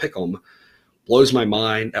not a pick 'em? Blows my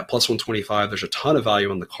mind. At plus 125, there's a ton of value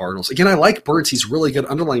on the Cardinals. Again, I like Burnes. He's really good.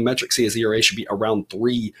 Underlying metrics, his ERA should be around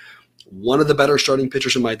 3. One of the better starting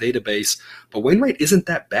pitchers in my database. But Wainwright isn't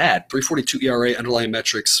that bad. 3.42 ERA, underlying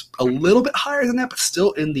metrics a little bit higher than that, but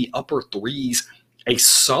still in the upper 3s. A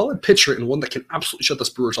solid pitcher and one that can absolutely shut this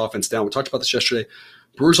Brewers offense down. We talked about this yesterday.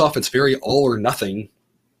 Brewers offense very all or nothing.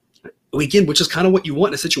 Again, which is kind of what you want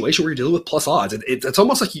in a situation where you're dealing with plus odds. It's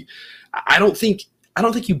almost like you. I don't think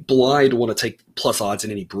you blind want to take plus odds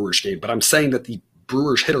in any Brewers game, but I'm saying that the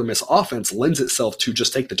Brewers hit or miss offense lends itself to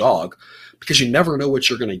just take the dog because you never know what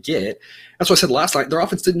you're going to get. That's what I said last night. Their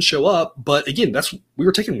offense didn't show up, but again, we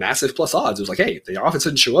were taking massive plus odds. It was like, hey, if the offense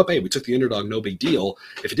didn't show up, hey, we took the underdog, no big deal.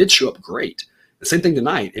 If it did show up, great. The same thing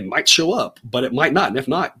tonight. It might show up, but it might not. And if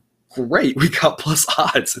not, great. We got plus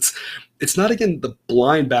odds. It's not, again, the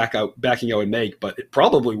blind backing I would make, but it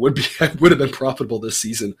probably would have been profitable this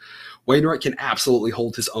season. Wainwright can absolutely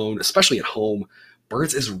hold his own, especially at home.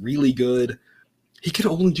 Burnes is really good. He can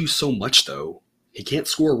only do so much, though. He can't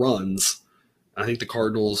score runs. I think the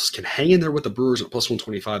Cardinals can hang in there with the Brewers at plus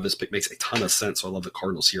 125. This pick makes a ton of sense, so I love the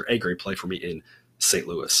Cardinals here. A great play for me in St.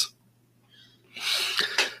 Louis.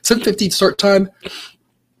 7:15 start time.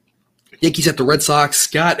 Yankees at the Red Sox.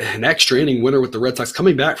 Got an extra inning winner with the Red Sox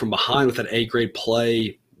coming back from behind with an A-grade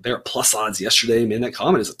play. They're at plus odds yesterday. Man, that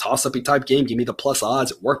comment is a toss-up-y type game. Give me the plus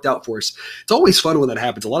odds. It worked out for us. It's always fun when that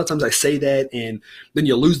happens. A lot of times I say that, and then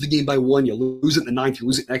you lose the game by 1. You lose it in the 9th. You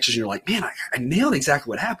lose it in extras, and you're like, man, I nailed exactly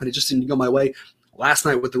what happened. It just didn't go my way. Last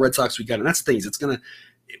night with the Red Sox, we got it. And that's the thing. It's going to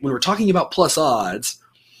 – when we're talking about plus odds –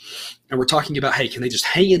 and we're talking about, hey, can they just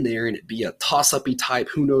hang in there and it be a toss-up-y type,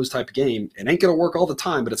 who-knows type of game? It ain't going to work all the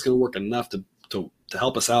time, but it's going to work enough to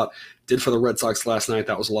help us out. Did for the Red Sox last night.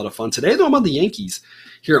 That was a lot of fun. Today, though, I'm on the Yankees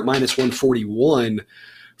here at minus 141.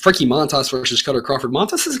 Frankie Montas versus Cutter Crawford.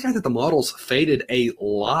 Montas is a guy that the models faded a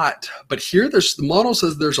lot, but here the model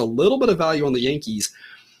says there's a little bit of value on the Yankees.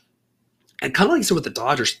 And kind of like I said with the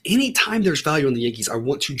Dodgers, anytime there's value on the Yankees, I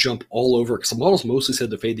want to jump all over because the models mostly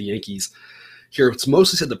said to fade the Yankees. Here, it's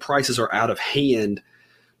mostly said the prices are out of hand.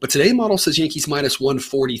 But today, model says Yankees minus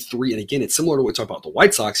 143. And again, it's similar to what we talk about the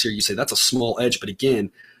White Sox here. You say that's a small edge. But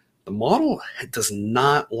again, the model does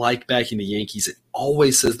not like backing the Yankees. It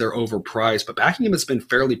always says they're overpriced. But backing them has been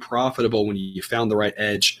fairly profitable when you found the right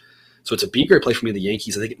edge. So it's a B-grade play for me, the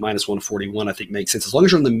Yankees. I think at minus 141, I think makes sense. As long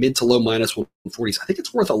as you're in the mid to low minus 140s, I think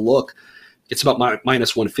it's worth a look. It's about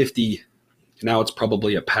minus 150. Now it's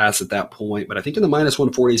probably a pass at that point. But I think in the minus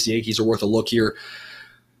 140s, the Yankees are worth a look here.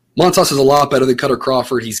 Montas is a lot better than Cutter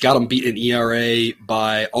Crawford. He's got him beaten in ERA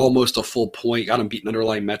by almost a full point. Got him beaten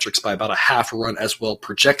underlying metrics by about a half a run as well.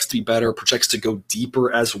 Projects to be better. Projects to go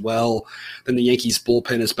deeper as well. Then the Yankees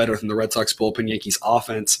bullpen is better than the Red Sox bullpen. Yankees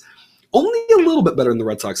offense only a little bit better than the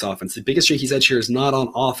Red Sox offense. The biggest Yankees edge here is not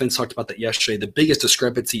on offense. Talked about that yesterday. The biggest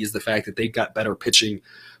discrepancy is the fact that they've got better pitching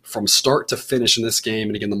from start to finish in this game.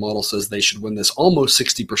 And again, the model says they should win this almost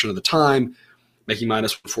 60% of the time, making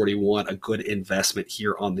minus 141 a good investment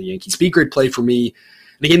here on the Yankees. B-grade play for me.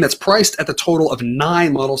 And again, that's priced at the total of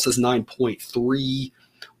 9. Model says 9.3.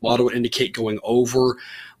 Model would indicate going over.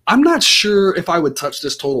 I'm not sure if I would touch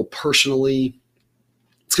this total personally.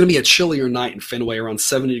 It's going to be a chillier night in Fenway, around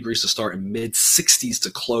 70 degrees to start and mid-60s to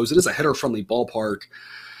close. It is a hitter-friendly ballpark.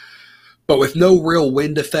 But with no real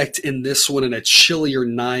wind effect in this one and a chillier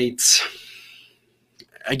night,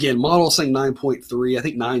 again, model saying 9.3. I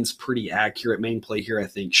think 9's pretty accurate. Main play here, I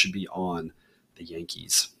think, should be on the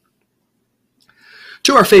Yankees.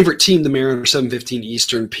 To our favorite team, the Mariners, 7:15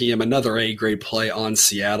 Eastern PM, another A-grade play on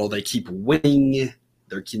Seattle. They keep winning.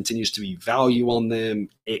 There continues to be value on them.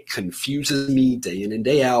 It confuses me day in and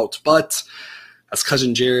day out, but as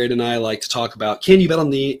Cousin Jared and I like to talk about, can you bet on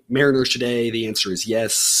the Mariners today? The answer is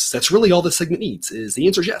yes. That's really all this segment needs, is the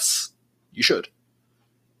answer is yes. You should.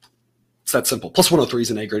 It's that simple. Plus 103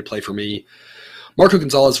 is an A-grade play for me. Marco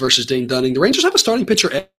Gonzalez versus Dane Dunning. The Rangers have a starting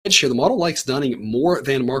pitcher edge here. The model likes Dunning more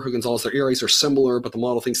than Marco Gonzalez. Their ERAs are similar, but the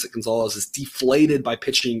model thinks that Gonzalez is deflated by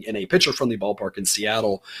pitching in a pitcher-friendly ballpark in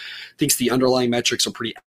Seattle. Thinks the underlying metrics are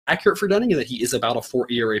pretty accurate for Dunning and that he is about a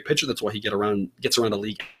 4 ERA pitcher. That's why he gets around a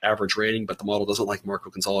league average rating, but the model doesn't like Marco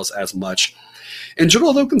Gonzalez as much. In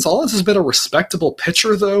general, though, Gonzalez has been a respectable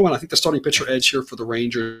pitcher, though, and I think the starting pitcher edge here for the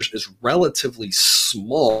Rangers is relatively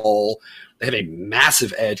small. They have a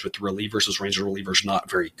massive edge with relievers. As Rangers relievers not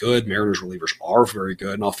very good. Mariners relievers are very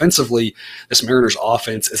good. And offensively, this Mariners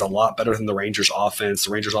offense is a lot better than the Rangers offense.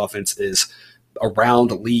 The Rangers offense is around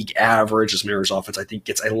league average. This Mariners offense, I think,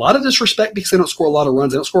 gets a lot of disrespect because they don't score a lot of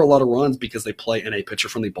runs. They don't score a lot of runs because they play in a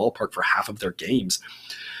pitcher-friendly ballpark for half of their games.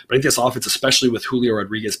 But I think this offense, especially with Julio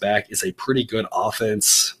Rodriguez back, is a pretty good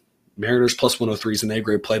offense. Mariners plus 103 is an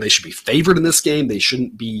A-grade play. They should be favored in this game. They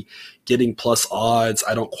shouldn't be getting plus odds.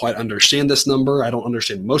 I don't quite understand this number. I don't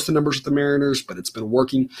understand most of the numbers with the Mariners, but it's been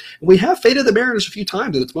working. And we have faded the Mariners a few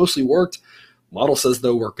times, and it's mostly worked. Model says,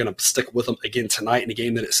 though, we're going to stick with them again tonight in a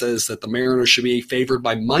game that it says that the Mariners should be favored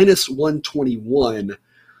by minus 121.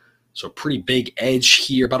 So a pretty big edge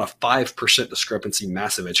here, about a 5% discrepancy,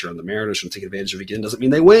 massive edge here on the Mariners. Going to take advantage of it again. Doesn't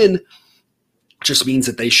mean they win. It just means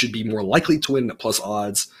that they should be more likely to win at plus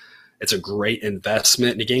odds. It's a great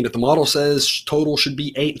investment in a game that the model says total should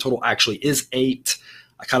be 8. Total actually is 8.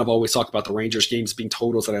 I kind of always talk about the Rangers games being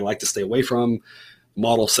totals that I like to stay away from.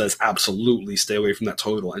 Model says absolutely stay away from that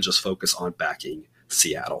total and just focus on backing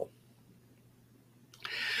Seattle.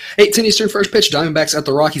 8:10 Eastern, first pitch, Diamondbacks at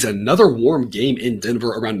the Rockies. Another warm game in Denver,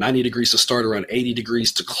 around 90 degrees to start, around 80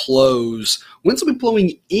 degrees to close. Winds will be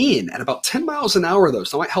blowing in at about 10 miles an hour, though,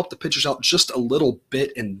 so that might help the pitchers out just a little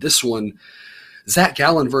bit in this one. Zach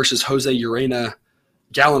Gallen versus Jose Urena.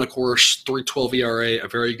 Gallen, of course, 3.12 ERA, a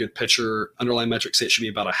very good pitcher. Underlying metrics say it should be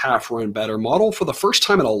about a half run better. Model, for the first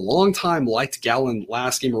time in a long time, liked Gallen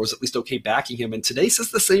last game, or was at least okay backing him. And today says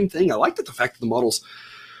the same thing. I liked the fact that the model's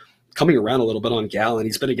coming around a little bit on Gallen.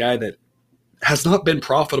 He's been a guy that has not been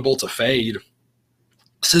profitable to fade.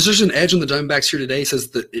 Scissors and edge on the Diamondbacks here today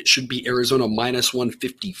says that it should be Arizona minus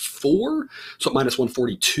 154. So at minus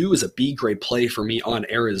 142 is a B-grade play for me on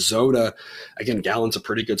Arizona. Again, Gallen's a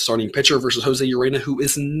pretty good starting pitcher versus Jose Urena, who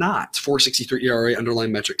is not. 4.63 ERA,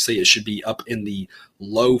 underlying metrics say it should be up in the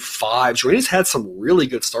low fives. Urena's had some really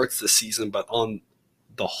good starts this season, but on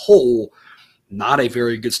the whole, not a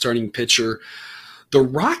very good starting pitcher. The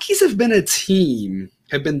Rockies have been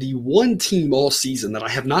the one team all season that I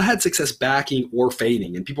have not had success backing or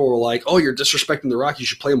fading. And people were like, oh, you're disrespecting the Rockies, you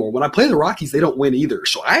should play more. When I play the Rockies, they don't win either.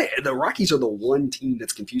 So the Rockies are the one team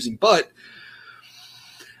that's confusing. But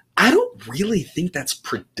I don't really think that's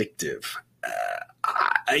predictive.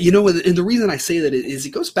 And the reason I say that is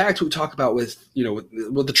it goes back to what we talk about with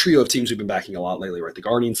the trio of teams we've been backing a lot lately, right? The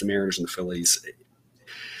Guardians, the Mariners, and the Phillies.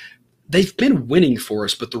 They've been winning for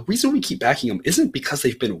us, but the reason we keep backing them isn't because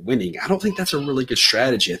they've been winning. I don't think that's a really good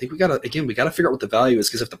strategy. I think we got to figure out what the value is,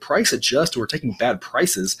 because if the price adjusts and we're taking bad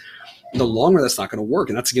prices, in the long run, that's not going to work.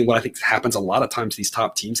 And that's, again, what I think happens a lot of times, these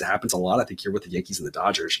top teams. It happens a lot, I think, here with the Yankees and the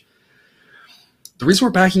Dodgers. The reason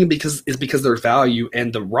we're backing them is because their value,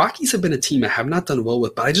 and the Rockies have been a team I have not done well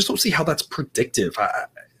with, but I just don't see how that's predictive.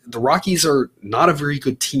 The Rockies are not a very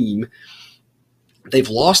good team. They've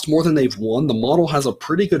lost more than they've won. The model has a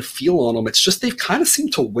pretty good feel on them. It's just they've kind of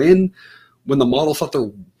seemed to win when the model thought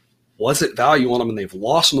there wasn't value on them, and they've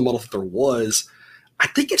lost when the model thought there was. I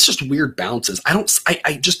think it's just weird bounces. I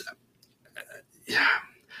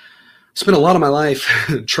spent a lot of my life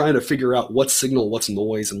trying to figure out what's signal, what's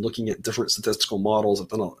noise, and looking at different statistical models.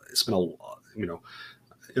 I'm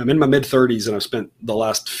in my mid-30s, and I've spent the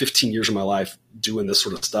last 15 years of my life doing this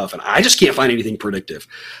sort of stuff, and I just can't find anything predictive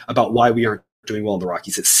about why we aren't doing well in the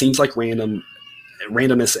Rockies. It seems like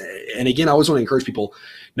randomness. And again, I always want to encourage people,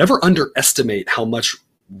 never underestimate how much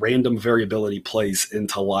random variability plays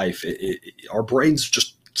into life. Our brains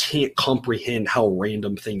just can't comprehend how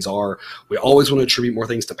random things are. We always want to attribute more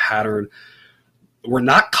things to pattern. We're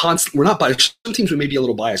not biased. Some teams we may be a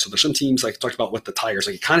little biased. So there's some teams, like I talked about with the Tigers,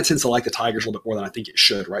 like it kind of tends to like the Tigers a little bit more than I think it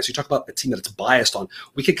should, right? So you talk about a team that it's biased on,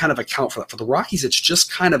 we can kind of account for that. For the Rockies, it's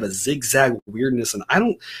just kind of a zigzag weirdness, and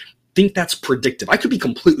think that's predictive. I could be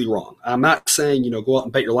completely wrong. I'm not saying, go out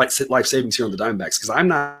and bet your life savings here on the Diamondbacks, because I'm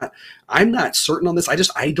not certain on this.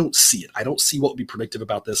 I don't see it. I don't see what would be predictive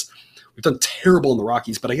about this. We've done terrible in the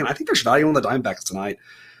Rockies, but again, I think there's value on the Diamondbacks tonight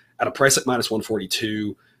at a price at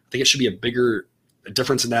 -142. I think it should be a bigger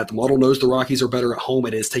difference in that. The model knows the Rockies are better at home.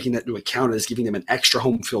 It is taking that into account. It is giving them an extra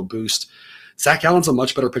home field boost. Zach Allen's a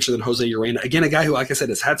much better pitcher than Jose Urena. Again, a guy who, like I said,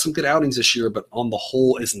 has had some good outings this year, but on the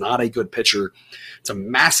whole is not a good pitcher. It's a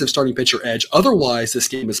massive starting pitcher edge. Otherwise, this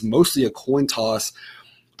game is mostly a coin toss,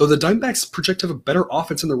 though the Diamondbacks project to have a better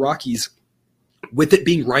offense than the Rockies, with it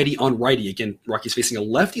being righty on righty. Again, Rockies facing a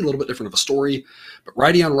lefty, a little bit different of a story, but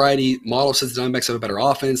righty on righty. Model says the Diamondbacks have a better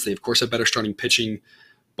offense. They, of course, have better starting pitching.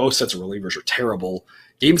 Both sets of relievers are terrible.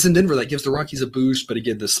 Games in Denver, that gives the Rockies a boost, but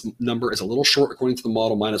again, this number is a little short according to the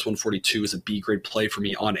model. -142 is a B-grade play for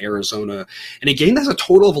me on Arizona. And a game that has a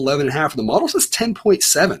total of 11.5, and the model says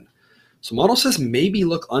 10.7. So model says maybe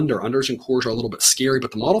look under. Unders and cores are a little bit scary,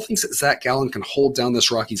 but the model thinks that Zach Gallen can hold down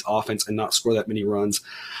this Rockies offense and not score that many runs.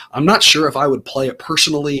 I'm not sure if I would play it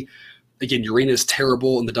personally. Again, Urena is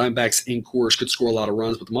terrible, and the Diamondbacks in cores could score a lot of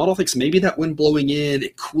runs, but the model thinks maybe that wind blowing in,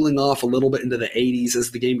 it cooling off a little bit into the 80s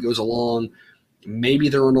as the game goes along. Maybe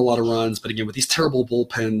they're on a lot of runs, but again, with these terrible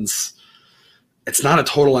bullpens, it's not a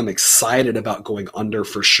total I'm excited about going under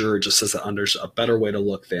for sure. It just says that under's a better way to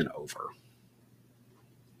look than over.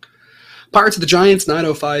 Pirates of the Giants,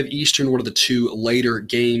 9:05 Eastern, one of the two later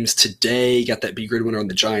games today. Got that B-grade winner on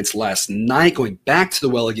the Giants last night. Going back to the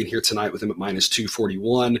well again here tonight with him at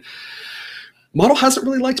 -241. Model hasn't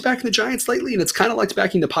really liked backing the Giants lately, and it's kind of liked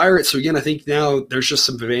backing the Pirates. So again, I think now there's just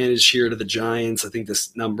some advantage here to the Giants. I think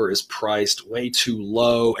this number is priced way too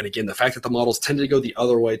low. And again, the fact that the models tended to go the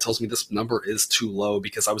other way tells me this number is too low,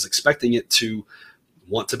 because I was expecting it to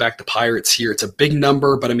want to back the Pirates here. It's a big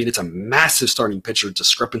number, but I mean, it's a massive starting pitcher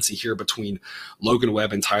discrepancy here between Logan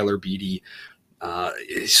Webb and Tyler Beede.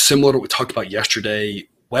 Similar to what we talked about yesterday,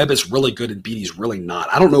 Webb is really good and Beaty's really not.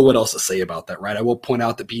 I don't know what else to say about that, right? I will point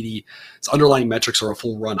out that Beaty's underlying metrics are a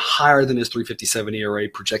full run higher than his 3.57 ERA,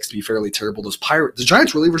 projects to be fairly terrible. The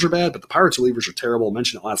Giants relievers are bad, but the Pirates relievers are terrible. I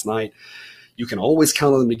mentioned it last night. You can always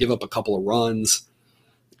count on them to give up a couple of runs.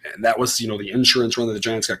 And that was, the insurance run that the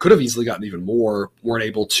Giants got. Could have easily gotten even more. Weren't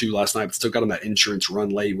able to last night, but still got on that insurance run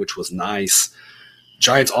late, which was nice.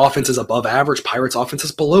 Giants offense is above average. Pirates offense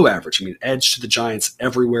is below average. I mean, edge to the Giants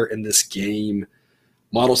everywhere in this game.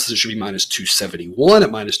 Model says it should be -271 at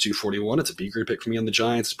 -241. It's a B-grade pick for me on the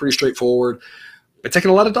Giants. It's pretty straightforward. Been taking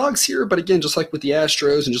a lot of dogs here, but again, just like with the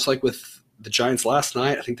Astros and just like with the Giants last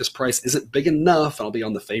night, I think this price isn't big enough. I'll be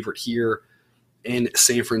on the favorite here in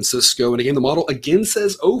San Francisco. And again, the model again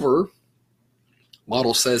says over.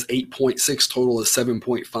 Model says 8.6, total is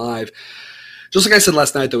 7.5. Just like I said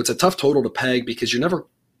last night, though, it's a tough total to peg because you're never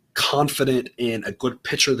confident in a good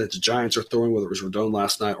pitcher that the Giants are throwing, whether it was Rodon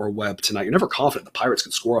last night or Webb tonight. You're never confident the Pirates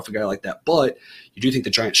can score off a guy like that, but you do think the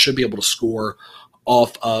Giants should be able to score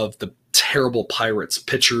off of the terrible Pirates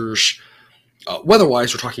pitchers.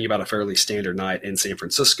 Weather-wise, we're talking about a fairly standard night in San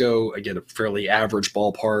Francisco. Again, a fairly average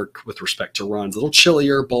ballpark with respect to runs. A little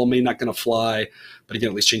chillier, ball may not going to fly, but again,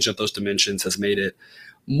 at least changing up those dimensions has made it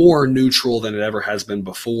more neutral than it ever has been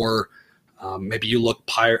before. Maybe you look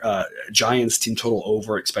Giants team total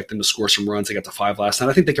over, expect them to score some runs. They got to 5 last night.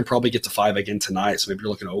 I think they can probably get to 5 again tonight, so maybe you're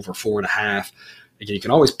looking over 4.5. Again, you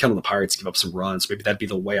can always count on the Pirates to give up some runs. Maybe that'd be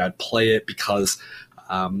the way I'd play it because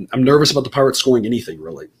I'm nervous about the Pirates scoring anything,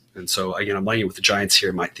 really. And so, again, I'm laying it with the Giants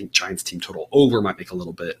here. Might think Giants team total over might make a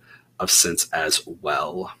little bit of sense as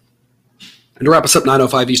well. And to wrap us up,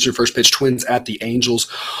 9:05 Eastern, first pitch, Twins at the Angels.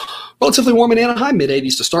 Relatively warm in Anaheim,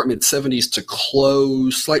 mid-80s to start, mid-70s to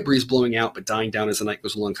close. Slight breeze blowing out, but dying down as the night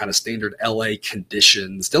goes along, kind of standard LA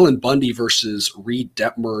conditions. Dylan Bundy versus Reed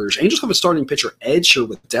Detmers. Angels have a starting pitcher edge here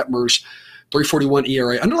with Detmers. 3.41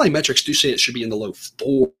 ERA. Underlying metrics do say it should be in the low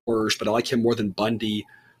 4s, but I like him more than Bundy,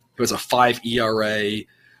 who has a 5 ERA.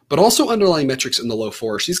 But also underlying metrics in the low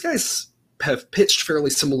 4s. These guys have pitched fairly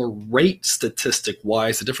similar rate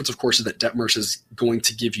statistic-wise. The difference, of course, is that Detmers is going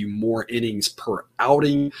to give you more innings per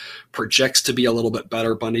outing, projects to be a little bit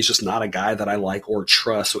better. Bundy's just not a guy that I like or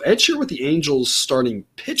trust. So edge here with the Angels starting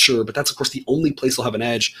pitcher, but that's, of course, the only place they'll have an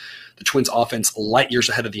edge. The Twins offense light years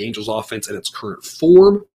ahead of the Angels offense in its current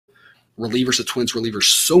form. Relievers, the Twins relievers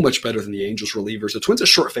so much better than the Angels relievers. The Twins are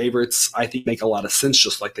short favorites. I think make a lot of sense,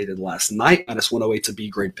 just like they did last night. -108 to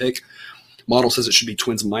B-grade pick. Model says it should be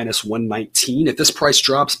Twins -119. If this price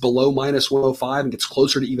drops below -105 and gets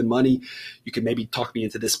closer to even money, you can maybe talk me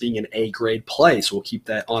into this being an A-grade play. So we'll keep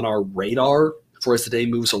that on our radar for as the day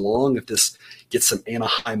moves along. If this gets some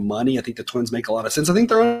Anaheim money, I think the Twins make a lot of sense. I think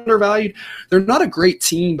they're undervalued. They're not a great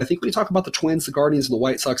team. I think when you talk about the Twins, the Guardians, and the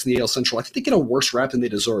White Sox in the AL Central, I think they get a worse rap than they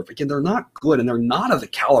deserve. Again, they're not good, and they're not of the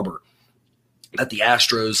caliber that the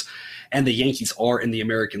Astros and the Yankees are in the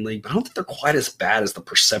American League, but I don't think they're quite as bad as the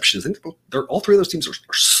perception is. I think all three of those teams are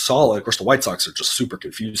solid. Of course, the White Sox are just super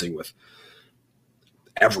confusing with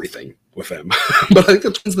everything with them. But I think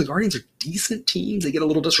the Twins and the Guardians are decent teams. They get a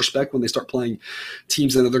little disrespect when they start playing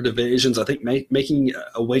teams in other divisions. I think making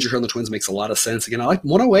a wager here on the Twins makes a lot of sense. Again, I like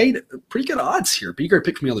 108, pretty good odds here. Be a great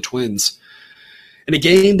pick for me on the Twins. In a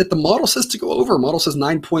game that the model says to go over, model says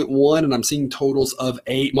 9.1, and I'm seeing totals of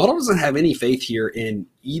 8. Model doesn't have any faith here in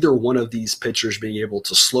either one of these pitchers being able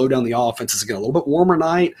to slow down the offense. It's again a little bit warmer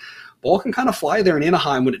night. Ball can kind of fly there in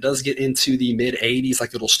Anaheim when it does get into the mid-80s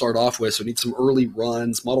like it'll start off with, so it needs some early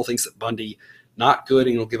runs. Model thinks that Bundy, not good,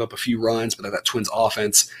 and he'll give up a few runs, but that Twins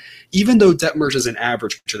offense, even though Detmers is an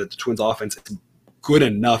average pitcher, that the Twins offense is good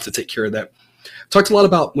enough to take care of that. Talked a lot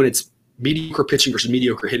about when it's mediocre pitching versus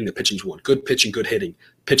mediocre hitting, the pitching's one. Good pitching, good hitting,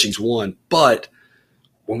 pitching's one. But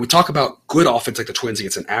when we talk about good offense like the Twins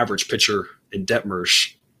against an average pitcher in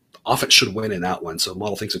Detmers, the offense should win in that one. So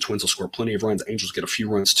model thinks the Twins will score plenty of runs. Angels get a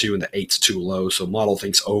few runs too, and the 8's too low. So model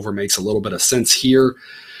thinks over makes a little bit of sense here.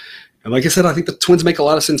 And like I said, I think the Twins make a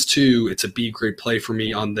lot of sense too. It's a B grade play for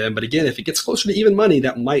me on them. But again, if it gets closer to even money,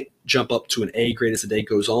 that might jump up to an A grade as the day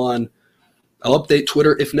goes on. I'll update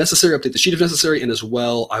Twitter if necessary, update the sheet if necessary, and as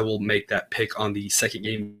well, I will make that pick on the second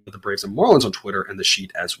game of the Braves and Marlins on Twitter and the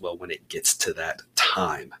sheet as well when it gets to that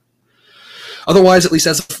time. Otherwise, at least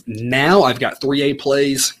as of now, I've got 3A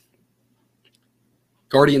plays.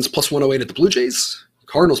 Guardians plus 108 at the Blue Jays,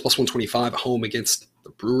 Cardinals plus 125 at home against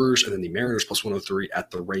the Brewers, and then the Mariners plus 103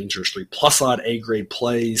 at the Rangers. 3 plus odd A grade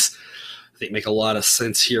plays. I think make a lot of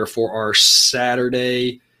sense here for our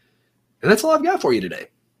Saturday. And that's all I've got for you today.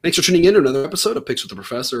 Thanks for tuning in to another episode of Picks with the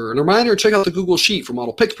Professor. And a reminder, check out the Google Sheet for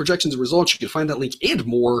model picks, projections, and results. You can find that link and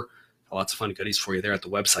more. Lots of fun goodies for you there at the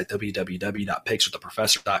website,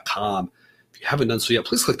 www.pickswiththeprofessor.com. If you haven't done so yet,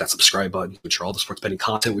 please click that subscribe button, which are all the sports betting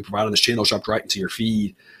content we provide on this channel dropped right into your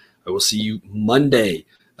feed. I will see you Monday.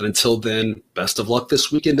 And until then, best of luck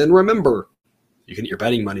this weekend. And remember, you can eat your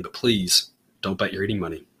betting money, but please don't bet your eating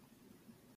money.